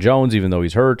superstar in Aaron Jones, even though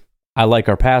he's hurt. I like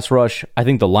our pass rush. I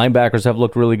think the linebackers have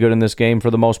looked really good in this game for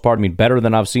the most part. I mean, better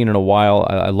than I've seen in a while.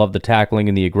 I love the tackling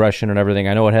and the aggression and everything.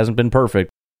 I know it hasn't been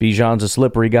perfect. Bijan's a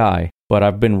slippery guy, but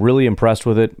I've been really impressed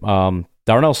with it.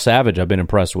 Darnell Savage, I've been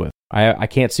impressed with. I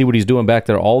can't see what he's doing back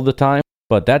there all the time,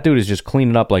 but that dude is just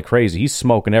cleaning up like crazy. He's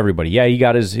smoking everybody. Yeah, he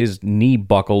got his knee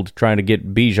buckled trying to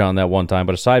get Bijan that one time,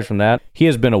 but aside from that, he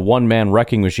has been a one-man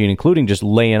wrecking machine, including just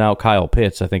laying out Kyle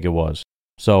Pitts, I think it was.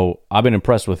 So I've been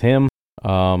impressed with him.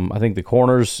 I think the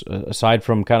corners, aside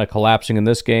from kind of collapsing in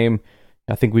this game,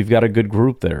 I think we've got a good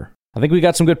group there. I think we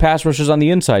got some good pass rushers on the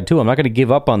inside, too. I'm not going to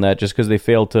give up on that just because they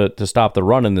failed to stop the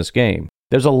run in this game.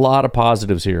 There's a lot of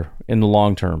positives here in the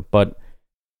long term, but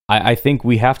I think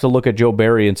we have to look at Joe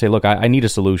Barry and say, look, I need a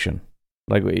solution.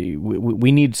 Like,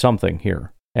 we need something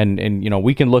here. And you know,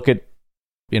 we can look at,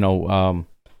 we can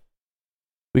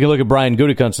look at Brian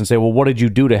Gutekunst and say, well, what did you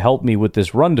do to help me with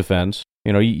this run defense?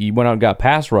 You know, you went out and got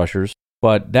pass rushers,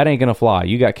 but that ain't going to fly.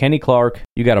 You got Kenny Clark,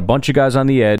 you got a bunch of guys on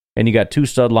the edge, and you got 2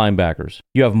 stud linebackers.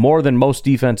 You have more than most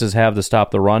defenses have to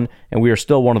stop the run, and we are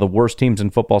still one of the worst teams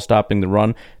in football stopping the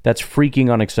run. That's freaking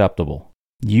unacceptable.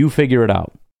 You figure it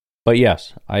out. But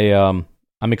yes, I'm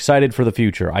excited for the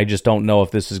future. I just don't know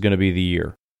if this is going to be the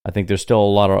year. I think there's still a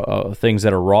lot of things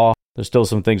that are raw. There's still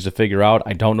some things to figure out.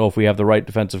 I don't know if we have the right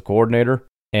defensive coordinator,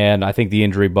 and I think the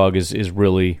injury bug is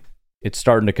really, it's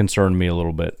starting to concern me a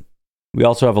little bit. We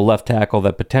also have a left tackle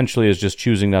that potentially is just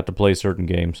choosing not to play certain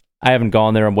games. I haven't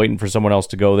gone there. I'm waiting for someone else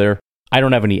to go there. I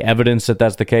don't have any evidence that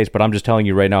that's the case, but I'm just telling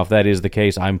you right now, if that is the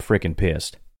case, I'm freaking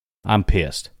pissed. I'm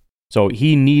pissed. So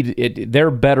there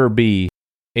better be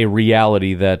a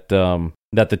reality that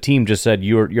that the team just said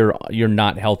you're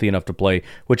not healthy enough to play,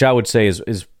 which I would say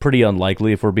is pretty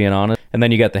unlikely if we're being honest. And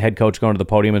then you got the head coach going to the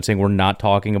podium and saying we're not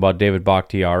talking about David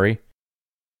Bakhtiari.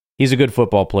 He's a good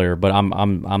football player, but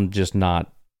I'm just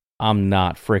not. I'm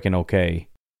not freaking okay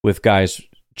with guys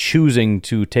choosing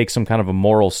to take some kind of a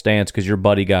moral stance because your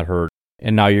buddy got hurt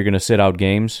and now you're going to sit out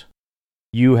games.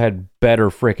 You had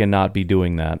better freaking not be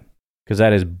doing that because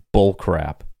that is bull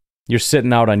crap. You're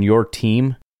sitting out on your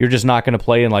team. You're just not going to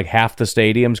play in like half the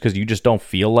stadiums because you just don't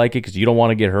feel like it because you don't want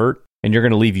to get hurt and you're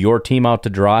going to leave your team out to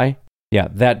dry. Yeah,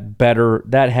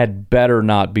 that had better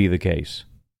not be the case.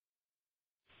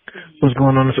 What's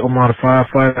going on? It's Omar the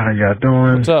Firefighter. How y'all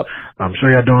doing? What's up? I'm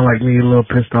sure y'all doing like me, a little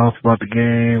pissed off about the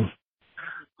game.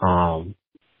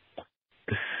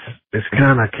 It's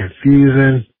kind of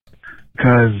confusing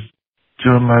because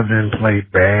Jordan Love didn't play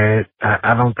bad.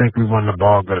 I don't think we won the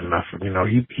ball good enough. You know,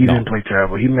 he didn't play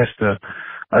terrible. He missed a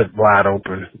wide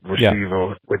open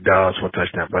receiver with Dobbs for a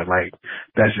touchdown, but like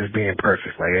that's just being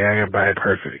perfect. Like everybody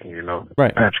perfect, you know.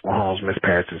 Right. Patrick Mahomes missed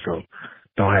passes, so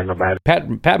don't have nobody. Pat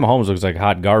Mahomes looks like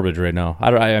hot garbage right now.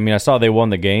 I mean, I saw they won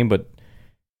the game, but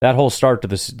that whole start to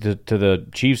the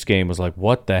Chiefs game was like,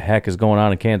 what the heck is going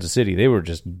on in Kansas City? They were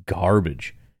just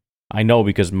garbage. I know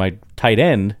because my tight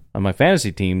end on my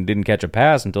fantasy team didn't catch a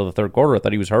pass until the third quarter. I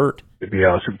thought he was hurt. Yeah,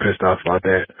 I was super pissed off about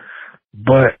that.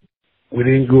 But we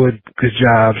didn't do a good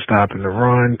job stopping the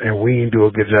run, and we didn't do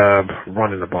a good job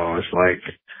running the ball. It's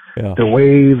like the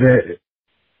way that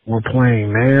we're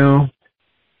playing now,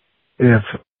 if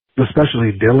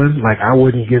especially Dylan, like I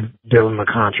wouldn't give Dylan a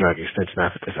contract extension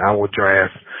after this. I would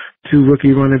draft 2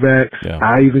 rookie running backs. Yeah.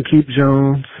 I even keep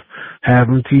Jones, have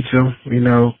him teach him, you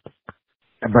know.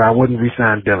 But I wouldn't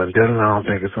re-sign Dylan. Dylan, I don't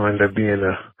think it's going to end up being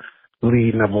a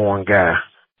lead number 1 guy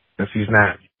because he's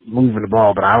not moving the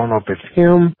ball. But I don't know if it's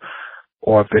him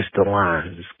or if it's the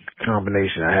line. It's a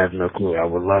combination. I have no clue. I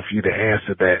would love for you to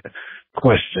answer that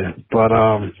question. But,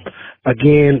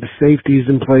 again, the safeties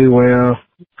didn't play well.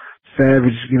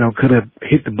 Savage, you know, could have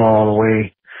hit the ball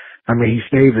away. I mean, he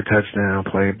saved the touchdown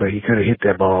play, but he could have hit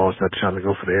that ball instead of trying to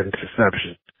go for the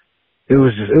interception. It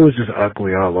was just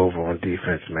ugly all over on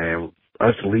defense, man.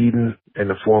 Us leading in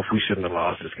the fourth, we shouldn't have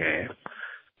lost this game.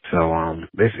 So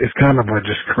it's kind of a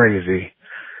just crazy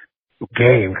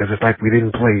game because it's like we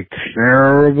didn't play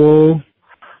terrible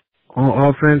on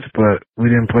offense, but we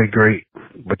didn't play great.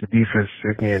 But the defense,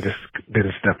 again, just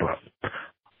didn't step up.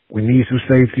 We need some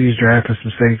safeties, drafting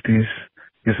some safeties,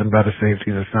 get some better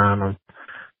safeties and sign them.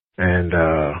 And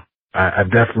I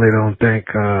definitely don't think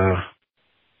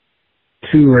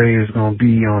Toure is going to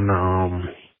be on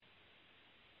the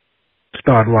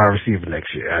starting wide receiver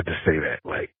next year. I just say that.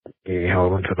 Like, he ain't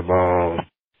holding to the ball.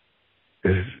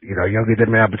 You don't get that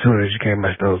many opportunities. You can't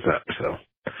mess those up. So,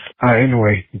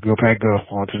 anyway, go Pack, go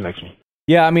on to the next one.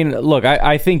 Yeah, I mean, look,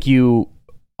 I think you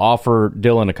offer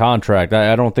Dillon a contract.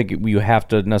 I don't think you have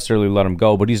to necessarily let him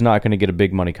go, but he's not going to get a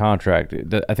big money contract.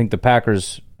 I think the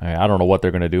Packers, I don't know what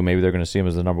they're going to do. Maybe they're going to see him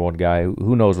as the number one guy.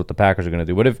 Who knows what the Packers are going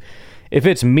to do? But if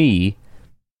it's me,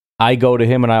 I go to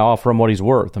him and I offer him what he's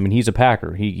worth. I mean, he's a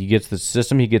Packer. He gets the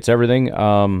system. He gets everything.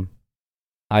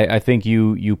 I think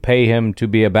you pay him to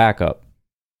be a backup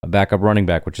running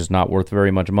back, which is not worth very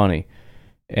much money.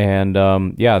 And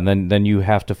then you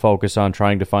have to focus on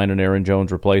trying to find an Aaron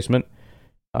Jones replacement.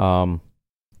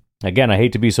 Again, I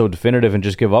hate to be so definitive and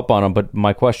just give up on him, but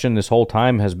my question this whole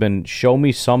time has been, show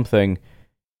me something.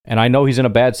 And I know he's in a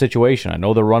bad situation. I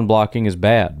know the run blocking is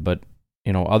bad, but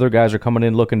other guys are coming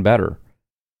in looking better.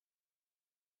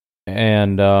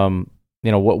 And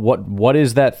what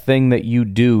is that thing that you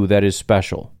do that is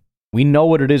special? We know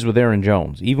what it is with Aaron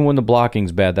Jones. Even when the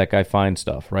blocking's bad, that guy finds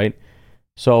stuff, right?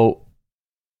 So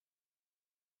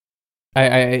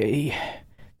the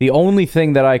only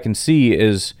thing that I can see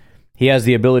is he has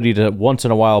the ability to once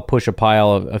in a while push a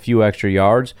pile of a few extra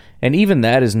yards, and even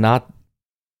that is not.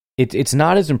 It's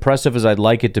not as impressive as I'd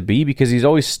like it to be because he's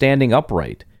always standing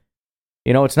upright.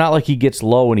 It's not like he gets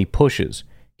low and he pushes.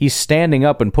 He's standing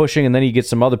up and pushing, and then he gets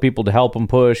some other people to help him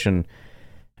push, and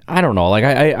I don't know. Like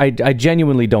I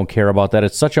genuinely don't care about that.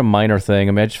 It's such a minor thing.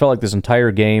 I mean, I just felt like this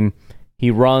entire game, he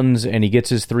runs and he gets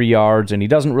his 3 yards, and he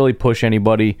doesn't really push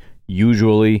anybody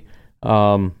usually.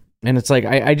 And it's like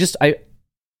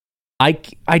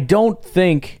I don't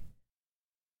think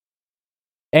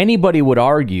anybody would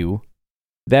argue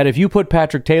that if you put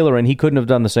Patrick Taylor in, he couldn't have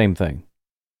done the same thing.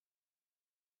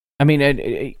 I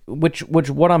mean, which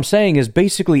what I'm saying is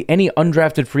basically any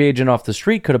undrafted free agent off the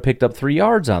street could have picked up 3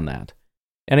 yards on that.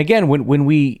 And again,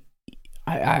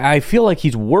 I feel like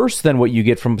he's worse than what you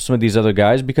get from some of these other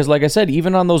guys because, like I said,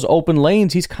 even on those open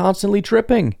lanes, he's constantly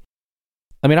tripping.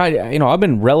 I mean, I've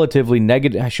been relatively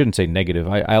negative. I shouldn't say negative.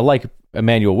 I like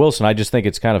Emmanuel Wilson. I just think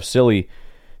it's kind of silly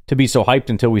to be so hyped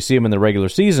until we see him in the regular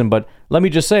season. But let me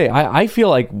just say, I feel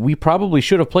like we probably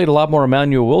should have played a lot more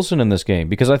Emmanuel Wilson in this game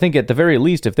because I think at the very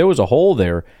least, if there was a hole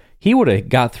there, he would have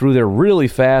got through there really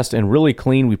fast and really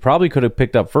clean. We probably could have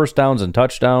picked up first downs and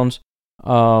touchdowns.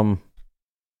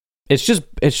 It's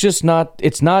just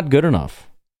not good enough.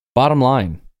 Bottom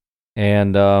line.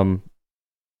 And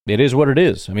it is what it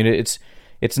is. I mean, it's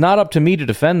not up to me to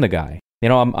defend the guy.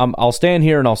 I'll stand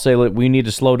here and I'll say, look, we need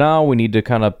to slow down. We need to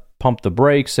kind of pump the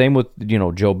brakes. Same with,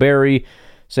 Joe Barry.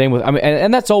 Same with,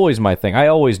 and that's always my thing. I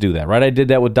always do that, right? I did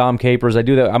that with Dom Capers. I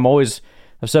do that.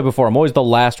 I've said before, I'm always the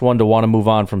last one to want to move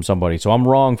on from somebody. So I'm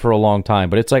wrong for a long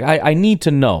time. But it's like, I need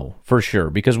to know for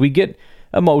sure because we get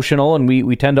emotional and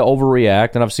we tend to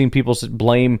overreact. And I've seen people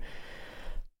blame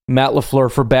Matt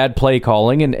LaFleur for bad play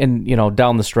calling and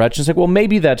down the stretch. It's like, well,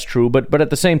 maybe that's true. But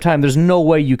at the same time, there's no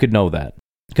way you could know that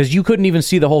because you couldn't even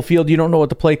see the whole field. You don't know what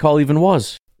the play call even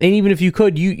was. And even if you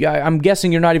could, I'm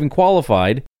guessing you're not even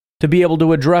qualified to be able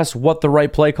to address what the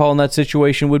right play call in that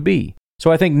situation would be.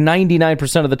 So I think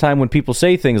 99% of the time when people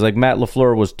say things like Matt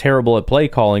LaFleur was terrible at play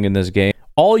calling in this game,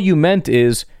 all you meant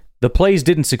is the plays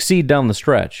didn't succeed down the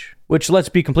stretch, which, let's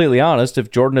be completely honest,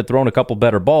 if Jordan had thrown a couple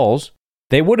better balls,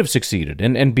 they would have succeeded.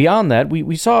 And beyond that,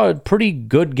 we saw a pretty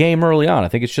good game early on. I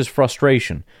think it's just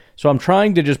frustration. So I'm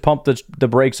trying to just pump the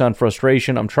brakes on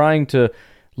frustration. I'm trying to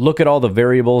look at all the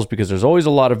variables because there's always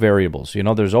a lot of variables.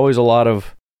 There's always a lot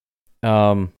of,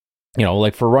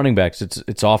 like for running backs,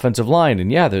 it's offensive line. And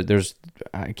yeah,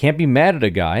 I can't be mad at a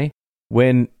guy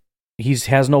when he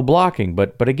has no blocking.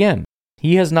 But again,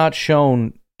 he has not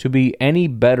shown to be any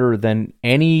better than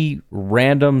any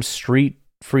random street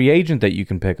free agent that you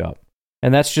can pick up.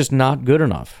 And that's just not good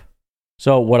enough.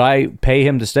 So would I pay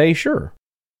him to stay? Sure.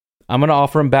 I'm going to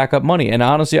offer him backup money. And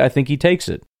honestly, I think he takes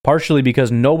it. Partially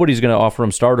because nobody's going to offer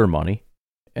him starter money.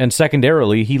 And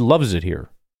secondarily, he loves it here.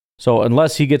 So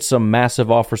unless he gets some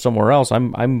massive offer somewhere else,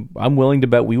 I'm willing to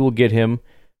bet we will get him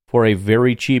for a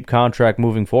very cheap contract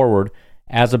moving forward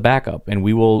as a backup. And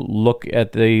we will look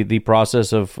at the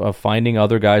process of finding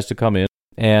other guys to come in.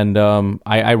 And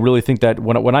I really think that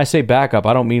when I say backup,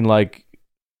 I don't mean like,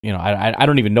 I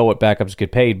don't even know what backups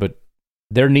get paid, but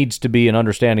there needs to be an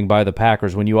understanding by the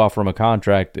Packers when you offer him a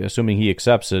contract, assuming he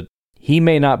accepts it. he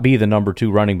may not be the number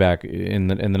 2 running back in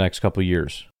the next couple of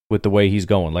years with the way he's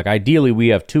going. Like, ideally, we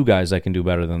have 2 guys that can do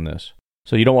better than this.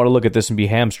 So you don't want to look at this and be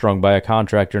hamstrung by a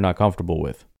contract you're not comfortable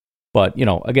with. But,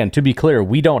 again, to be clear,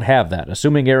 we don't have that.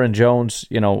 Assuming Aaron Jones,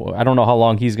 I don't know how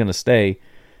long he's going to stay,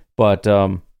 but,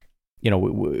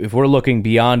 if we're looking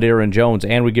beyond Aaron Jones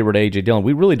and we get rid of A.J. Dillon,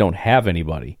 we really don't have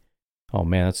anybody. Oh,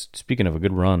 man, that's speaking of a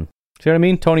good run. See what I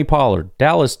mean? Tony Pollard.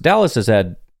 Dallas has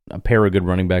had a pair of good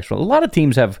running backs. A lot of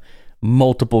teams have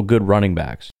multiple good running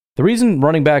backs. The reason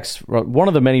one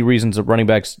of the many reasons that running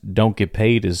backs don't get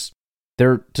paid is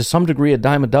they're to some degree a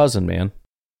dime a dozen, man.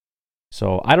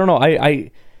 So I don't know.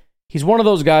 He's one of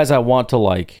those guys I want to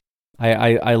like.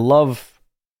 I love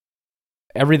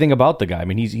everything about the guy. I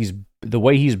mean, he's the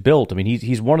way he's built. I mean,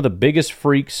 he's one of the biggest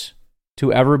freaks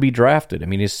to ever be drafted. I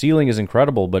mean, his ceiling is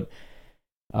incredible, but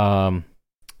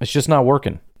it's just not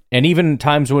working. And even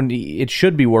times when it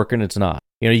should be working, it's not.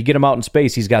 You get him out in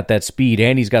space, he's got that speed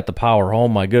and he's got the power. Oh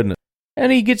my goodness.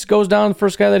 And he goes down the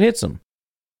first guy that hits him.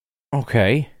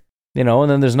 Okay. And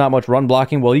then there's not much run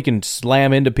blocking. Well, he can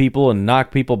slam into people and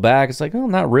knock people back. It's like, oh,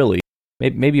 not really.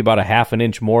 Maybe about a half an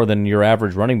inch more than your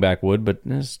average running back would, but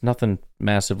there's nothing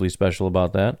massively special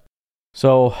about that.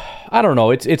 So, I don't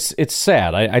know. It's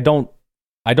sad. I don't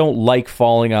like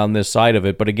falling on this side of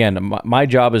it, but again, my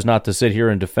job is not to sit here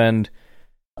and defend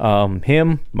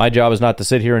him. My job is not to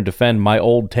sit here and defend my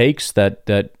old takes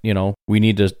that we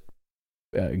need to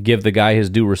give the guy his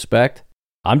due respect.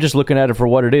 I'm just looking at it for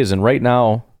what it is, and right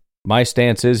now, my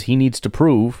stance is he needs to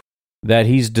prove that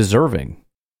he's deserving,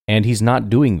 and he's not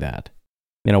doing that.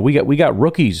 We got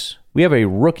rookies. We have a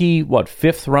rookie,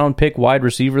 5th round pick wide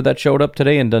receiver that showed up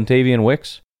today in Dontavian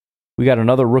Wicks. We got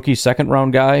another rookie 2nd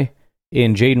round guy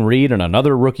in Jaden Reed, and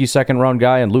another rookie 2nd round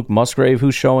guy in Luke Musgrave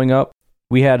who's showing up.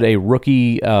 We had a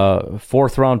rookie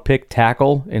 4th round pick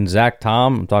tackle in Zach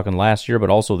Tom. I'm talking last year,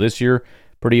 but also this year.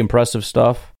 Pretty impressive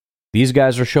stuff. These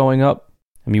guys are showing up.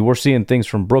 I mean, we're seeing things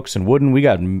from Brooks and Wooden. We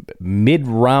got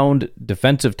mid-round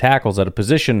defensive tackles at a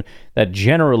position that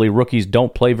generally rookies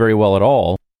don't play very well at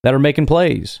all that are making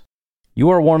plays.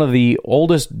 You are one of the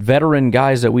oldest veteran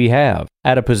guys that we have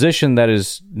at a position that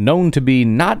is known to be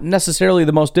not necessarily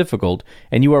the most difficult,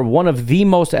 and you are one of the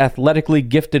most athletically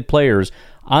gifted players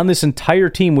on this entire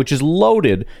team, which is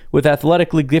loaded with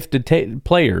athletically gifted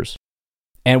players.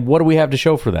 And what do we have to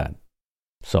show for that?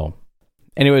 So,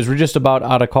 anyways, we're just about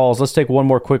out of calls. Let's take one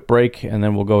more quick break, and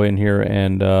then we'll go in here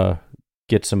and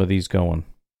get some of these going.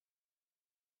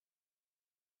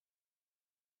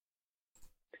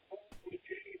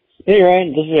 Hey,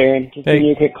 Ryan. This is Aaron. Just giving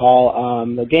you a quick call.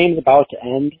 The game's about to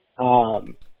end.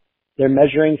 They're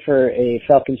measuring for a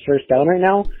Falcons first down right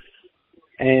now,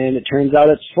 and it turns out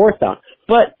it's 4th down.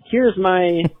 But here's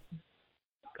my...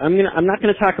 I'm not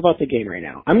going to talk about the game right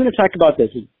now. I'm going to talk about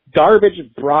this garbage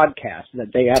broadcast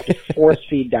that they have to force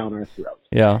feed down our throats.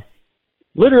 Yeah.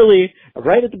 Literally,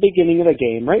 right at the beginning of the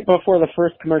game, right before the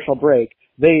first commercial break,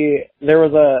 there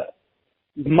was a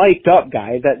mic'd up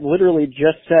guy that literally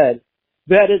just said,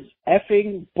 that is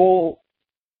effing bull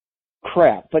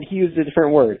crap, but he used a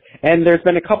different word. And there's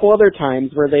been a couple other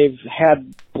times where they've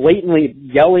had blatantly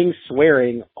yelling,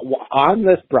 swearing on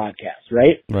this broadcast,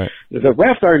 right? Right. The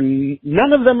refs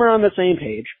none of them are on the same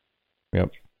page.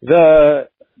 Yep. The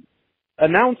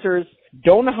announcers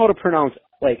don't know how to pronounce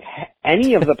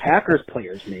any of the Packers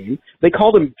players' name. They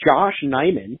called him Josh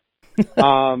Nyman.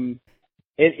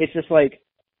 It's just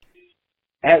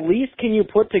at least can you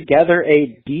put together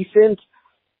a decent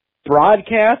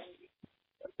broadcast?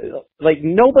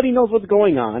 Nobody knows what's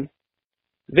going on.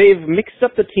 They've mixed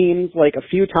up the teams a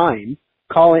few times,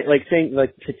 saying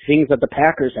things that the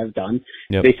Packers have done.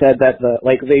 Yep. They said that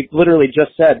they literally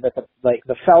just said that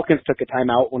the Falcons took a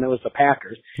timeout when it was the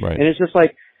Packers. Right. And it's just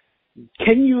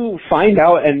can you find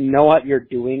out and know what you're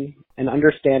doing and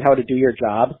understand how to do your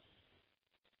job?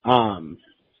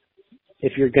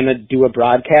 If you're gonna do a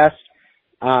broadcast.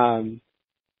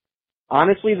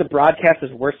 Honestly, the broadcast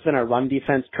is worse than our run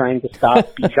defense trying to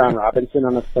stop Bijan Robinson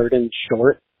on a 3rd and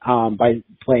short by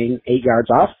playing 8 yards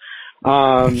off.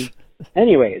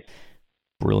 Anyways.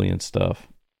 Brilliant stuff.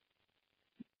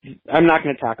 I'm not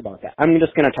going to talk about that. I'm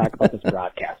just going to talk about this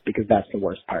broadcast because that's the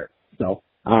worst part. So,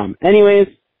 anyways,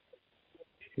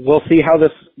 we'll see how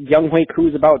this young Hui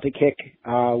Koo's about to kick.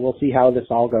 We'll see how this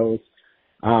all goes.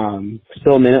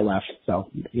 Still a minute left, so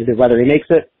either whether he makes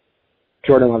it,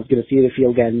 Jordan Love's going to see the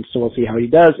field again, so we'll see how he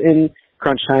does in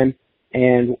crunch time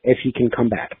and if he can come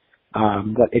back.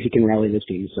 But if he can rally this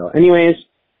team. So anyways,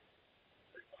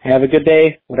 have a good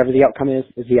day. Whatever the outcome is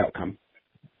the outcome.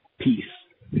 Peace.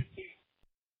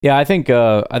 Yeah, I think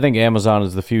Amazon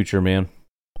is the future, man.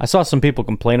 I saw some people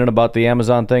complaining about the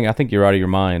Amazon thing. I think you're out of your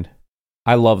mind.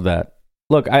 I love that.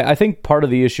 Look, I think part of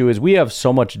the issue is we have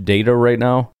so much data right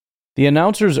now. The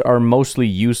announcers are mostly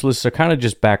useless. They're kind of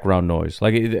just background noise.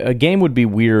 Like, a game would be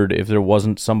weird if there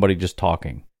wasn't somebody just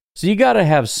talking. So you got to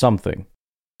have something.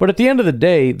 But at the end of the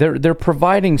day, they're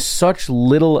providing such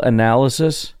little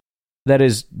analysis that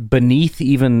is beneath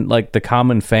even like the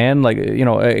common fan. Like, you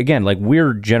know, again, like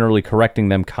we're generally correcting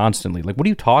them constantly. Like, what are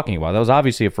you talking about? That was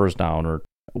obviously a first down or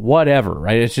whatever,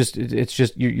 right? It's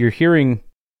just you're hearing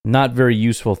not very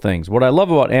useful things. What I love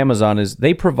about Amazon is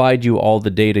they provide you all the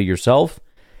data yourself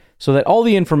so that all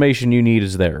the information you need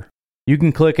is there. You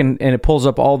can click and it pulls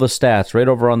up all the stats right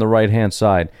over on the right-hand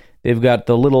side. They've got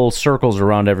the little circles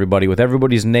around everybody with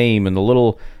everybody's name and the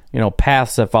little, you know,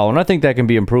 paths that follow. And I think that can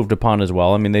be improved upon as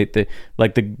well. I mean, they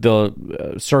like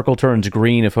the circle turns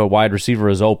green if a wide receiver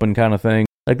is open kind of thing.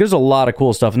 Like, there's a lot of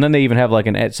cool stuff. And then they even have like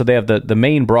so they have the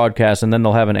main broadcast, and then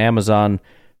they'll have an Amazon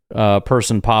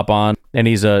person pop on, and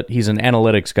he's an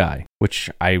analytics guy, which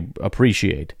I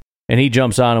appreciate. And he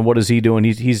jumps on, and what is he doing?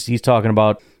 He's talking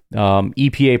about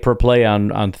EPA per play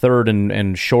on third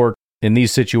and short in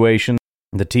these situations.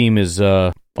 The team is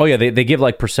they give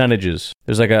like percentages.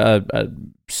 There's like a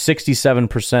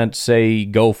 67% say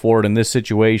go for it in this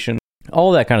situation.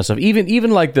 All that kind of stuff.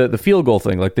 Even like the field goal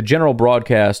thing, like the general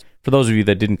broadcast, for those of you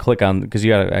that didn't click on, because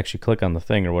you got to actually click on the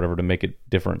thing or whatever to make it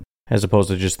different as opposed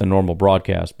to just the normal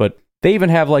broadcast. But they even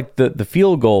have like the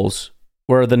field goals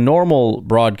where the normal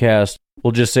broadcast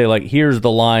will just say like, here's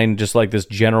the line, just like this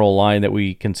general line that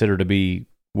we consider to be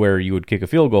where you would kick a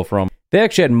field goal from. They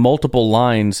actually had multiple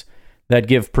lines that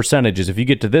give percentages. If you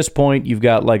get to this point, you've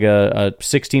got like a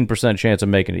 16% chance of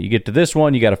making it. You get to this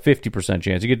one, you got a 50%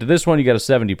 chance. You get to this one, you got a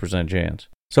 70% chance.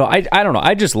 So I don't know.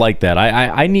 I just like that.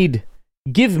 I need...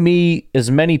 Give me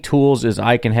as many tools as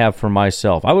I can have for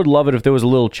myself. I would love it if there was a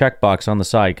little checkbox on the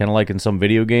side, kind of like in some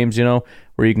video games, you know,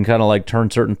 where you can kind of like turn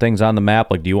certain things on the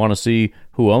map. Like, do you want to see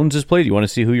who owns this place? Do you want to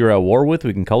see who you're at war with?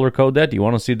 We can color code that. Do you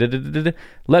want to see...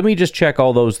 Let me just check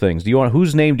all those things. Do you want...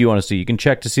 Whose name do you want to see? You can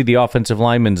check to see the offensive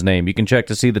lineman's name. You can check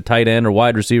to see the tight end or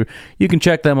wide receiver. You can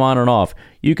check them on and off.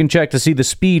 You can check to see the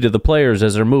speed of the players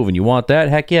as they're moving. You want that?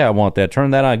 Heck yeah, I want that. Turn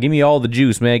that on. Give me all the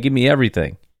juice, man. Give me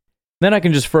everything. Then I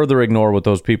can just further ignore what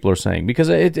those people are saying, because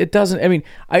it doesn't... I mean,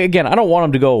 I don't want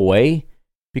them to go away,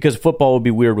 because football would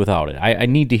be weird without it. I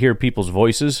need to hear people's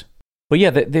voices. But yeah,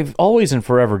 they've always and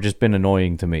forever just been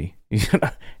annoying to me.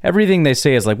 Everything they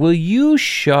say is like, will you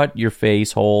shut your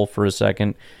face hole for a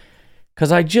second?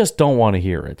 Because I just don't want to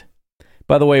hear it.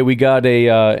 By the way, we got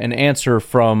an answer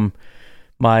from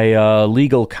my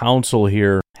legal counsel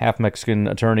here, half Mexican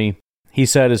attorney. He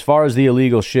said, as far as the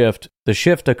illegal shift, the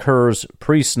shift occurs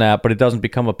pre-snap, but it doesn't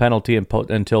become a penalty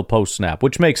until post-snap,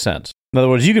 which makes sense. In other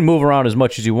words, you can move around as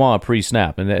much as you want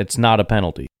pre-snap, and it's not a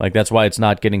penalty. Like, that's why it's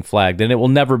not getting flagged, and it will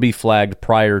never be flagged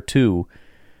prior to,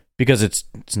 because it's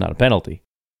not a penalty.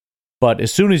 But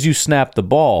as soon as you snap the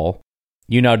ball,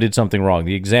 you now did something wrong.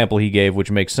 The example he gave,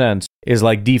 which makes sense, is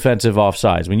like defensive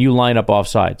offsides. When you line up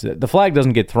offsides, the flag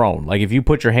doesn't get thrown. Like, if you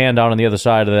put your hand down on the other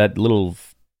side of that little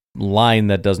line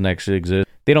that doesn't actually exist,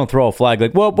 they don't throw a flag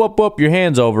like, whoop, whoop, whoop, your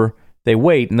hand's over. They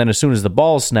wait, and then as soon as the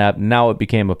ball's snapped, now it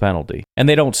became a penalty. And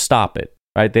they don't stop it,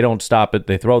 right? They don't stop it.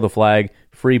 They throw the flag,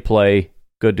 free play,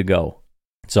 good to go.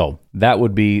 So that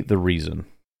would be the reason.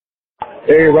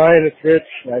 Hey, Ryan, it's Rich.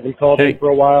 I've been called in for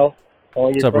a while,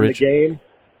 calling you from Rich? the game,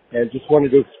 and just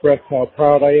wanted to express how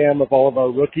proud I am of all of our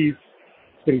rookies.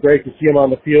 It's been great to see them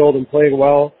on the field and playing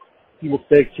well. A few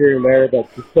mistakes here and there,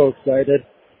 but just so excited.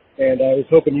 And I was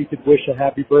hoping you could wish a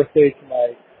happy birthday to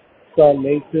my son,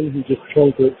 Mason, who just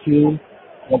turned 13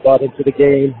 and brought into the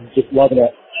game. He's just loving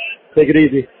it. Take it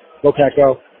easy. Go Pack,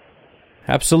 go.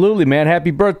 Absolutely, man.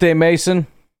 Happy birthday, Mason.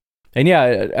 And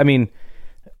yeah, I mean,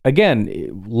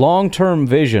 again, long-term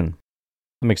vision.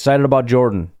 I'm excited about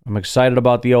Jordan. I'm excited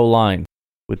about the O-line,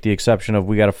 with the exception of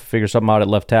we got to figure something out at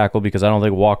left tackle, because I don't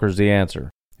think Walker's the answer.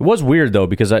 It was weird, though,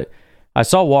 because I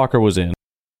saw Walker was in.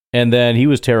 And then he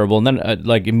was terrible. And then,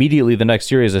 like, immediately the next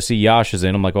series, I see Yash is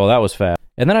in. I'm like, oh, that was fast.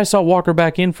 And then I saw Walker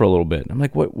back in for a little bit. I'm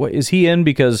like, what is he in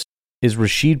because is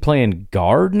Rashid playing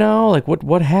guard now? Like,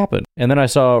 what happened? And then I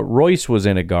saw Royce was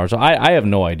in at guard. So I have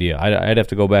no idea. I'd have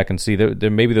to go back and see.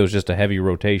 Maybe there was just a heavy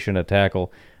rotation at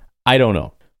tackle. I don't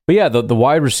know. But yeah, the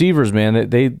wide receivers, man,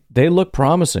 they look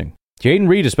promising. Jaden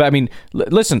Reed is, I mean,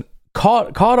 listen,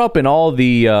 caught up in all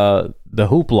the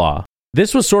hoopla.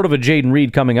 This was sort of a Jaden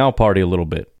Reed coming out party a little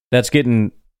bit. That's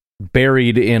getting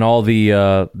buried in all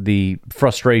the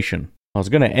frustration. I was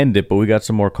going to end it, but we got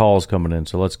some more calls coming in,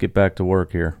 so let's get back to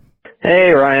work here.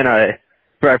 Hey, Ryan.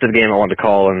 After the game, I wanted to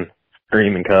call and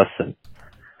scream and cuss. And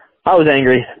I was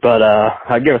angry, but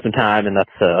I gave it some time, and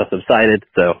that's subsided.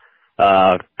 So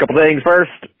Couple things.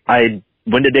 First,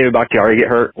 when did David Bakhtiari get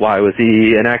hurt? Why was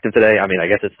he inactive today? I mean, I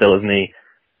guess it still is me,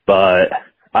 but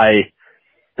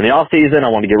in the off season, I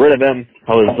wanted to get rid of him.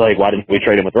 I was like, why didn't we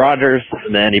trade him with Rodgers?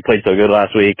 And then he played so good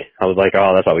last week. I was like,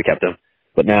 oh, that's why we kept him.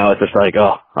 But now it's just like,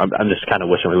 oh, I'm just kind of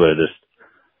wishing we would have just.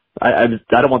 I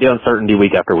don't want the uncertainty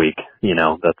week after week. You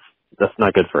know, that's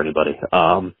not good for anybody.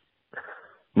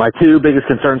 My two biggest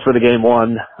concerns for the game: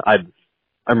 one,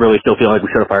 I'm really still feeling like we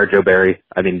should have fired Joe Barry.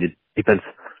 I mean, the defense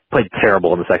played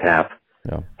terrible in the second half.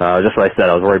 Yeah. Just like I said,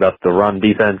 I was worried about the run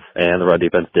defense, and the run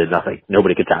defense did nothing.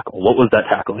 Nobody could tackle. What was that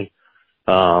tackling?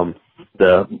 And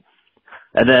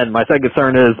then my second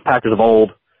concern is Packers of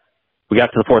old. We got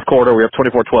to the fourth quarter. We were up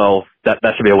 24-12. That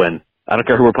should be a win. I don't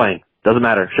care who we're playing. Doesn't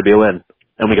matter. Should be a win.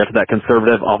 And we got to that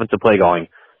conservative offensive play going.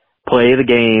 Play the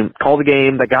game. Call the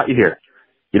game that got you here.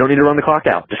 You don't need to run the clock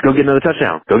out. Just go get another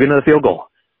touchdown. Go get another field goal.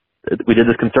 We did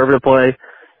this conservative play.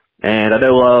 And I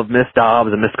know Love missed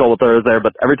Dobbs and missed couple of throws there,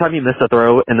 but every time he missed a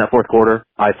throw in that fourth quarter,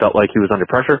 I felt like he was under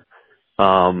pressure.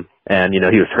 And, you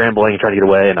know, he was scrambling and trying to get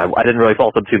away, and I didn't really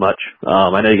fault him too much.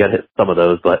 I know you got hit some of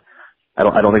those, but I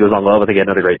don't think it was on Love. I think he had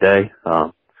another great day.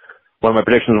 One of my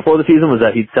predictions before the season was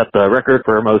that he'd set the record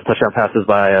for most touchdown passes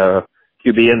by a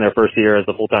QB in their first year as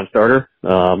a full-time starter,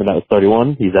 and that was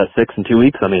 31. He's at 6 in 2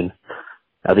 weeks. I mean,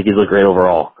 I think he's looked great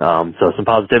overall. So some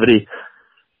positivity.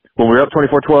 When we were up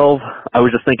 24-12, I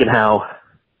was just thinking how,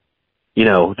 you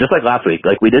know, just like last week,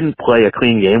 like we didn't play a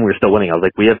clean game. We were still winning. I was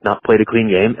like, we have not played a clean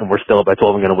game, and we're still up by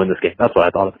 12 and going to win this game. That's what I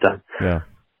thought at the time. Yeah.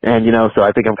 And, you know, so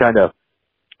I think I'm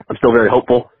still very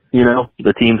hopeful. You know,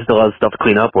 the team still has stuff to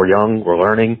clean up. We're young. We're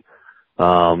learning.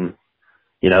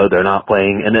 You know, they're not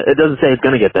playing, and it doesn't say it's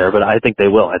going to get there, but I think they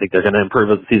will. I think they're going to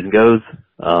improve as the season goes.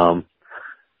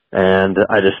 And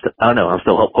I don't know. I'm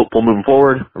still hopeful moving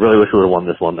forward. I really wish we would have won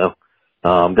this one, though.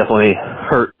 Definitely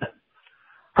hurt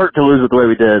to lose it the way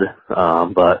we did.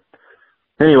 But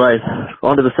anyway,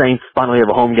 on to the Saints. Finally have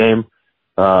a home game.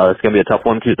 It's going to be a tough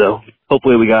one, too, though.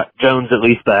 Hopefully we got Jones at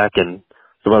least back and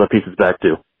some other pieces back,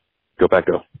 too. Go Pack,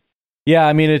 go. Yeah,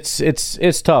 I mean,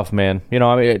 it's tough, man. You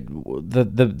know, I mean,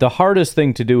 the hardest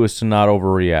thing to do is to not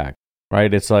overreact,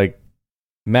 right? It's like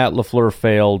Matt LaFleur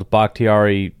failed.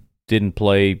 Bakhtiari didn't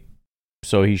play,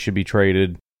 so he should be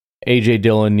traded. A.J.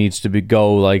 Dillon needs to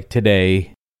go like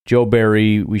today. Joe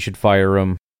Barry, we should fire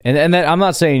him. And that, I'm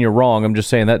not saying you're wrong. I'm just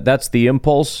saying that's the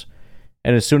impulse.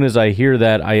 And as soon as I hear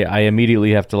that, I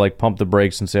immediately have to like pump the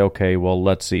brakes and say, okay, well,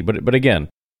 let's see. But again,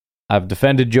 I've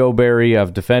defended Joe Barry.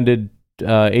 I've defended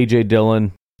A.J.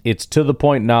 Dillon. It's to the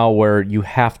point now where you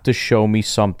have to show me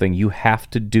something. You have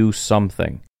to do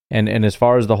something. And as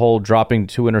far as the whole dropping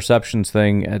 2 interceptions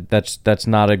thing, that's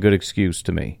not a good excuse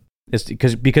to me. It's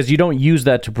because you don't use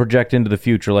that to project into the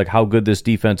future, like how good this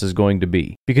defense is going to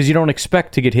be. Because you don't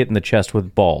expect to get hit in the chest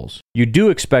with balls. You do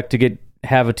expect to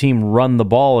have a team run the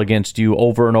ball against you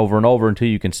over and over and over until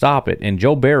you can stop it. And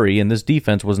Joe Barry in this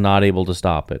defense was not able to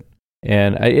stop it.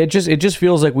 And it just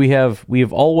feels like we have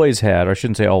always had, or I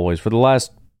shouldn't say always, for the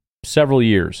last several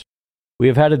years, we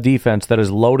have had a defense that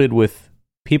is loaded with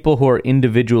people who are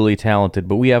individually talented,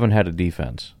 but we haven't had a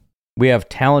defense. We have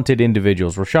talented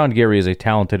individuals. Rashawn Gary is a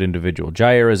talented individual.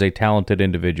 Jair is a talented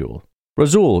individual.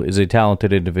 Razul is a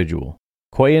talented individual.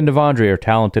 Quay and Devondre are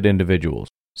talented individuals.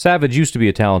 Savage used to be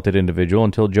a talented individual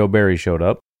until Joe Barry showed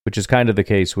up, which is kind of the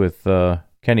case with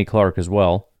Kenny Clark as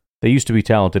well. They used to be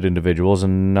talented individuals,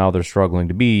 and now they're struggling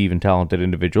to be even talented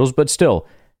individuals, but still,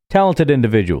 talented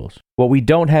individuals. What we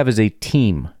don't have is a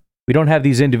team. We don't have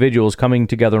these individuals coming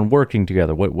together and working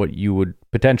together. What you would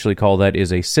potentially call that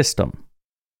is a system.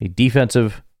 A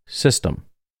defensive system.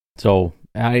 So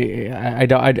I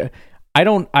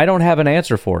don't have an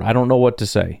answer for it. I don't know what to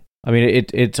say. I mean,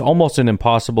 it's almost an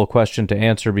impossible question to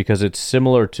answer because it's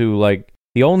similar to like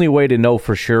the only way to know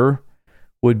for sure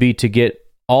would be to get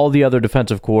all the other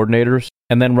defensive coordinators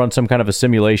and then run some kind of a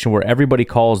simulation where everybody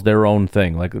calls their own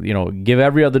thing. Like, you know, give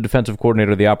every other defensive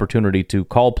coordinator the opportunity to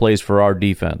call plays for our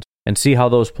defense and see how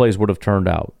those plays would have turned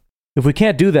out. If we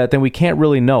can't do that, then we can't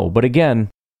really know. But again,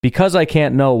 because I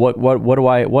can't know,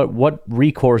 what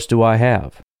recourse do I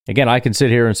have? Again, I can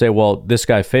sit here and say, well, this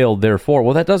guy failed, therefore.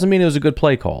 Well, that doesn't mean it was a good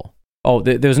play call. Oh,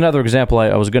 there's another example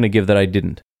I was going to give that I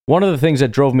didn't. One of the things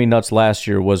that drove me nuts last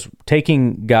year was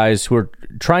taking guys who are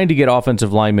trying to get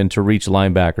offensive linemen to reach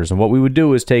linebackers. And what we would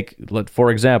do is take,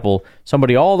 for example,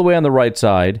 somebody all the way on the right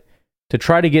side to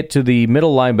try to get to the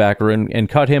middle linebacker and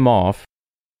cut him off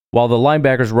while the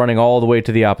linebacker's running all the way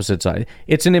to the opposite side.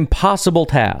 It's an impossible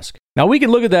task. Now, we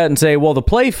can look at that and say, well, the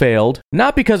play failed,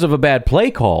 not because of a bad play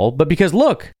call, but because,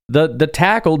 look, the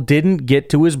tackle didn't get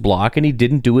to his block and he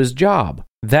didn't do his job.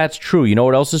 That's true. You know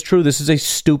what else is true? This is a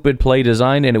stupid play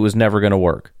design and it was never going to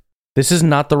work. This is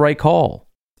not the right call.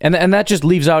 And that just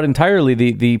leaves out entirely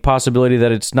the possibility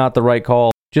that it's not the right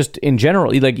call just in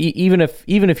general. Like, even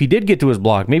if he did get to his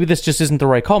block, maybe this just isn't the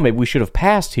right call. Maybe we should have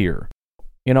passed here.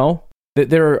 You know?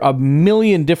 There are a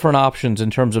million different options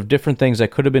in terms of different things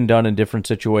that could have been done in different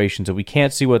situations, and we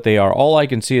can't see what they are. All I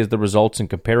can see is the results and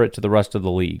compare it to the rest of the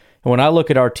league. And when I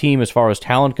look at our team as far as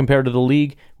talent compared to the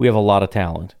league, we have a lot of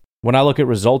talent. When I look at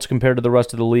results compared to the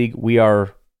rest of the league, we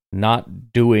are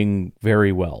not doing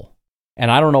very well. And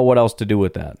I don't know what else to do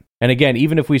with that. And again,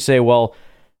 even if we say, well,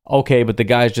 okay, but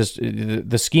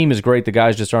the scheme is great, the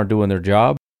guys just aren't doing their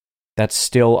job, that's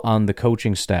still on the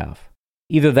coaching staff.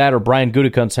 Either that or Brian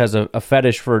Gutekunst has a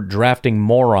fetish for drafting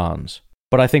morons.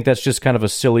 But I think that's just kind of a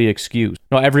silly excuse.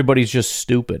 No, everybody's just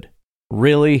stupid.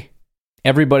 Really?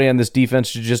 Everybody on this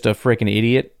defense is just a freaking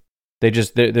idiot?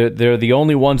 They're the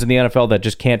only ones in the NFL that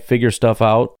just can't figure stuff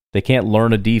out. They can't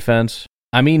learn a defense.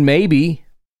 I mean, maybe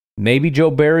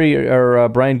Joe Barry or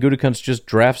Brian Gutekunst just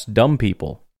drafts dumb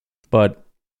people. But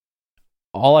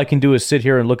all I can do is sit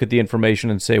here and look at the information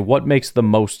and say, what makes the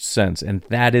most sense? And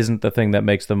that isn't the thing that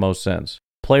makes the most sense.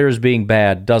 Players being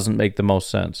bad doesn't make the most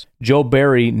sense. Joe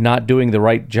Barry not doing the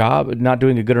right job, not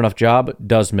doing a good enough job,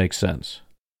 does make sense.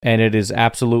 And it is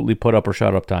absolutely put up or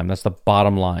shut up time. That's the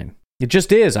bottom line. It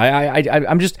just is. I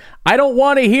don't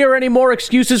want to hear any more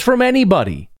excuses from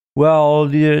anybody. Well,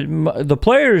 the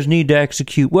players need to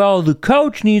execute. Well, the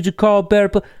coach needs to call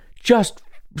better. Just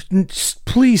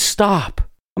please stop.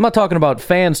 I'm not talking about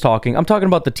fans talking. I'm talking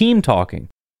about the team talking.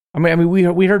 I mean, we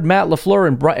heard Matt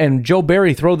LaFleur and Joe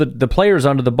Barry throw the players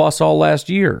under the bus all last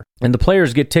year, and the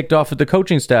players get ticked off at the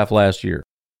coaching staff last year.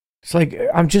 It's like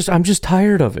I'm just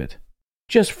tired of it.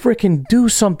 Just frickin' do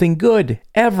something good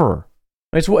ever.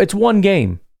 It's one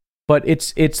game, but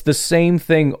it's the same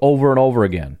thing over and over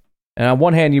again. And on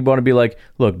one hand, you want to be like,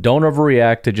 look, don't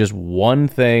overreact to just one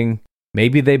thing.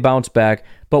 Maybe they bounce back.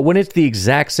 But when it's the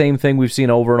exact same thing we've seen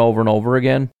over and over and over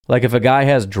again, like if a guy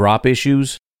has drop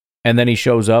issues and then he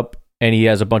shows up and he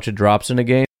has a bunch of drops in a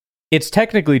game, it's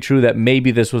technically true that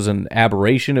maybe this was an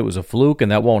aberration, it was a fluke,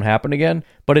 and that won't happen again.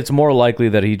 But it's more likely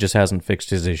that he just hasn't fixed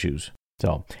his issues.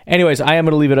 So, anyways, I am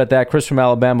going to leave it at that. Chris from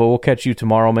Alabama, we'll catch you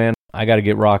tomorrow, man. I got to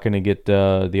get rocking and get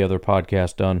the other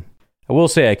podcast done. I will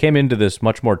say I came into this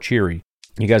much more cheery.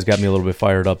 You guys got me a little bit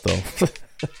fired up, though.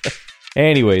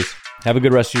 Anyways, have a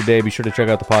good rest of your day. Be sure to check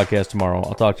out the podcast tomorrow.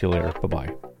 I'll talk to you later.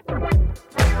 Bye-bye.